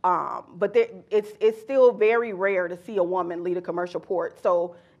 but it's still very rare to see a woman lead a commercial port.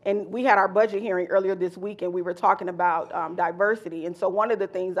 So, and we had our budget hearing earlier this week, and we were talking about diversity. And so one of the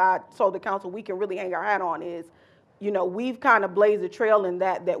things I told the council we can really hang our hat on is, we've kind of blazed a trail in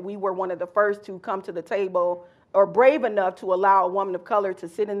that we were one of the first to come to the table, or brave enough to allow a woman of color to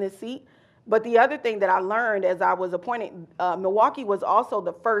sit in this seat. But the other thing that I learned as I was appointed, Milwaukee was also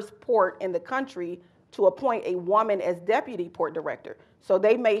the first port in the country to appoint a woman as deputy port director. So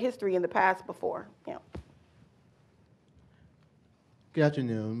they made history in the past before. Yeah. Good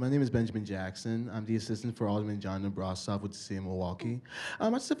afternoon. My name is Benjamin Jackson. I'm the assistant for Alderman John Nebrasoff with the city of Milwaukee. I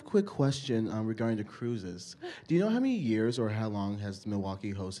just have a quick question regarding the cruises. Do you know how many years or how long has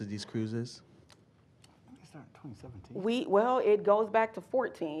Milwaukee hosted these cruises? start in 2017? Well, it goes back to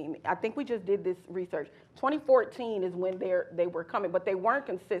 14. I think we just did this research. 2014 is when they were coming, but they weren't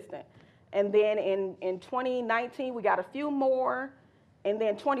consistent. And then in 2019, we got a few more. And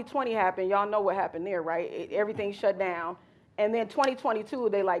then 2020 happened. Y'all know what happened there, right? Everything shut down. And then 2022,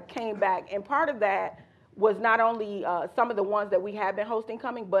 they like came back. And part of that was not only some of the ones that we have been hosting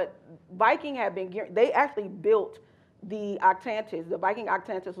coming, but Viking had been, they actually built the Octantis. The Viking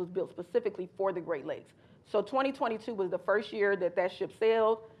Octantis was built specifically for the Great Lakes. So 2022 was the first year that ship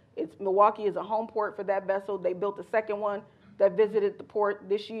sailed. Milwaukee is a home port for that vessel. They built the second one that visited the port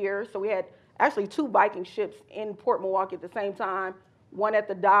this year. So we had actually 2 Viking ships in Port Milwaukee at the same time. One at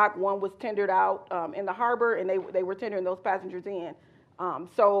the dock, one was tendered out in the harbor, and they were tendering those passengers in.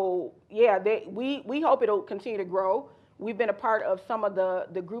 So yeah, we hope it'll continue to grow. We've been a part of some of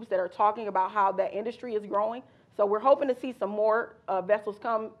the groups that are talking about how that industry is growing. So we're hoping to see some more vessels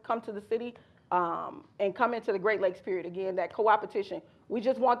come to the city and come into the Great Lakes period again, that co-opetition. We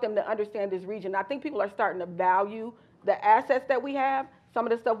just want them to understand this region. I think people are starting to value the assets that we have. Some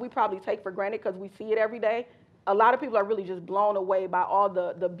of the stuff we probably take for granted because we see it every day. A lot of people are really just blown away by all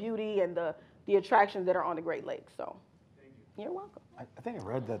the beauty and the attractions that are on the Great Lakes. So you're welcome. I think I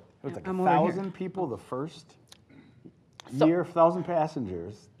read that it was like I'm 1,000 people the first year, 1,000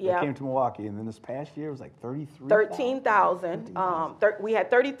 passengers that came to Milwaukee, and then this past year it was like 13,000. We had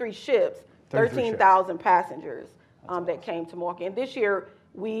 33 ships, 13,000 passengers that came to Milwaukee. And this year,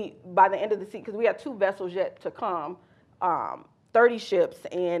 by the end of the season, because we had 2 vessels yet to come, 30 ships,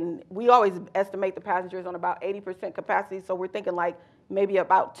 and we always estimate the passengers on about 80% capacity, so we're thinking like maybe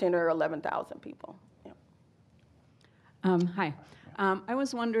about 10 or 11,000 people. Yeah. Hi. I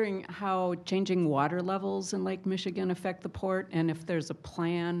was wondering how changing water levels in Lake Michigan affect the port, and if there's a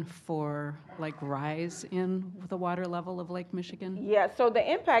plan for like rise in the water level of Lake Michigan? Yeah, so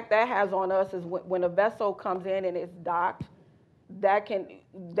the impact that has on us is when a vessel comes in and it's docked, that can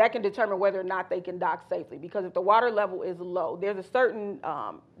determine whether or not they can dock safely. Because if the water level is low, there's a certain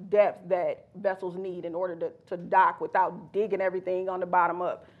depth that vessels need in order to dock without digging everything on the bottom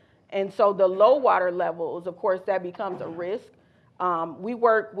up. And so the low water levels, of course, that becomes a risk. We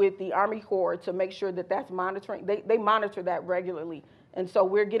work with the Army Corps to make sure that that's monitoring. They monitor that regularly. And so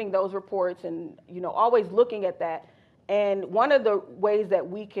we're getting those reports and, always looking at that. And one of the ways that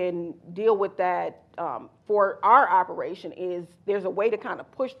we can deal with that for our operation is there's a way to kind of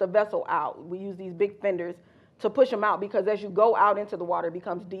push the vessel out. We use these big fenders to push them out because as you go out into the water, it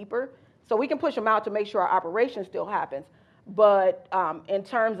becomes deeper. So we can push them out to make sure our operation still happens. But in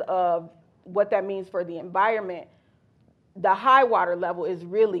terms of what that means for the environment, the high water level is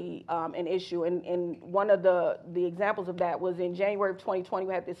really an issue. And one of the examples of that was in January of 2020,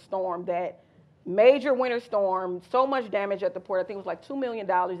 we had this storm major winter storm, so much damage at the port. I think it was like $2 million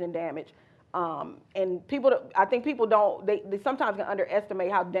in damage. And I think people they sometimes can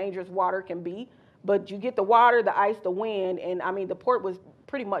underestimate how dangerous water can be. But you get the water, the ice, the wind, and I mean, the port was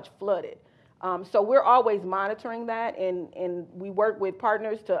pretty much flooded. So we're always monitoring that, and we work with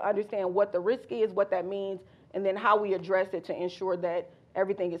partners to understand what the risk is, what that means, and then how we address it to ensure that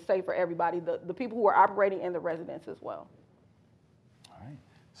everything is safe for everybody, the people who are operating and the residents as well. All right.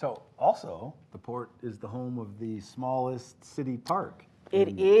 So also, the port is the home of the smallest city park.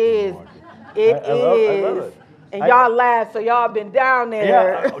 It is. I love it. And y'all laugh, so y'all been down there.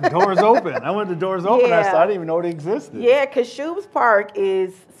 Yeah, doors open. I went to doors open. Yeah. I didn't even know it existed. Yeah, Kashube's Park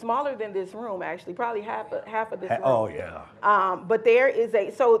is smaller than this room, actually, probably half of this room. Oh, yeah. But there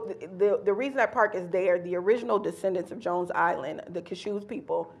is so the reason that park is there, the original descendants of Jones Island, the Kashube's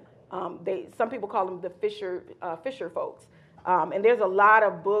people, some people call them the Fisher folks. And there's a lot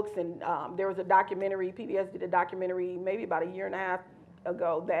of books, and there was a documentary, PBS did a documentary maybe about a year and a half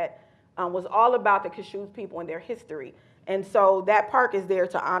ago that was all about the Kashube's people and their history. And so that park is there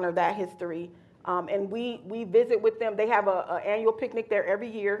to honor that history. And we visit with them. They have an annual picnic there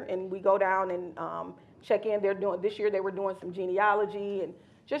every year, and we go down and check in. This year they were doing some genealogy and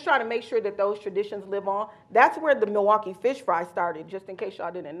just trying to make sure that those traditions live on. That's where the Milwaukee fish fry started, just in case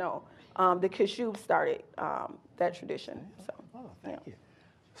y'all didn't know. The Kashube started that tradition. So, thank you.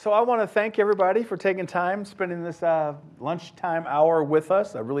 So I want to thank everybody for taking time, spending this lunchtime hour with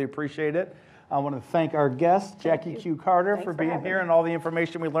us. I really appreciate it. I want to thank our guest, Jackie Q. Carter, for being here and all the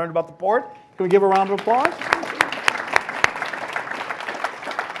information we learned about the port. Can we give a round of applause?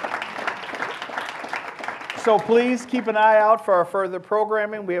 So please keep an eye out for our further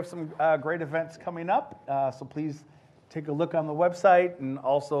programming. We have some great events coming up. So please take a look on the website and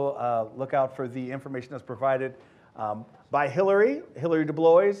also look out for the information that's provided by Hillary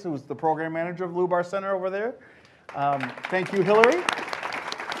DeBlois, who's the program manager of Lubar Center over there. Thank you, Hillary.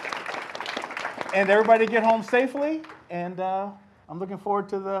 And everybody get home safely. And I'm looking forward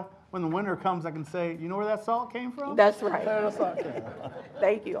to when the winter comes, I can say, you know where that salt came from? That's right. That's where the salt came from.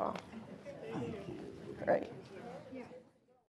 Thank you all. Right.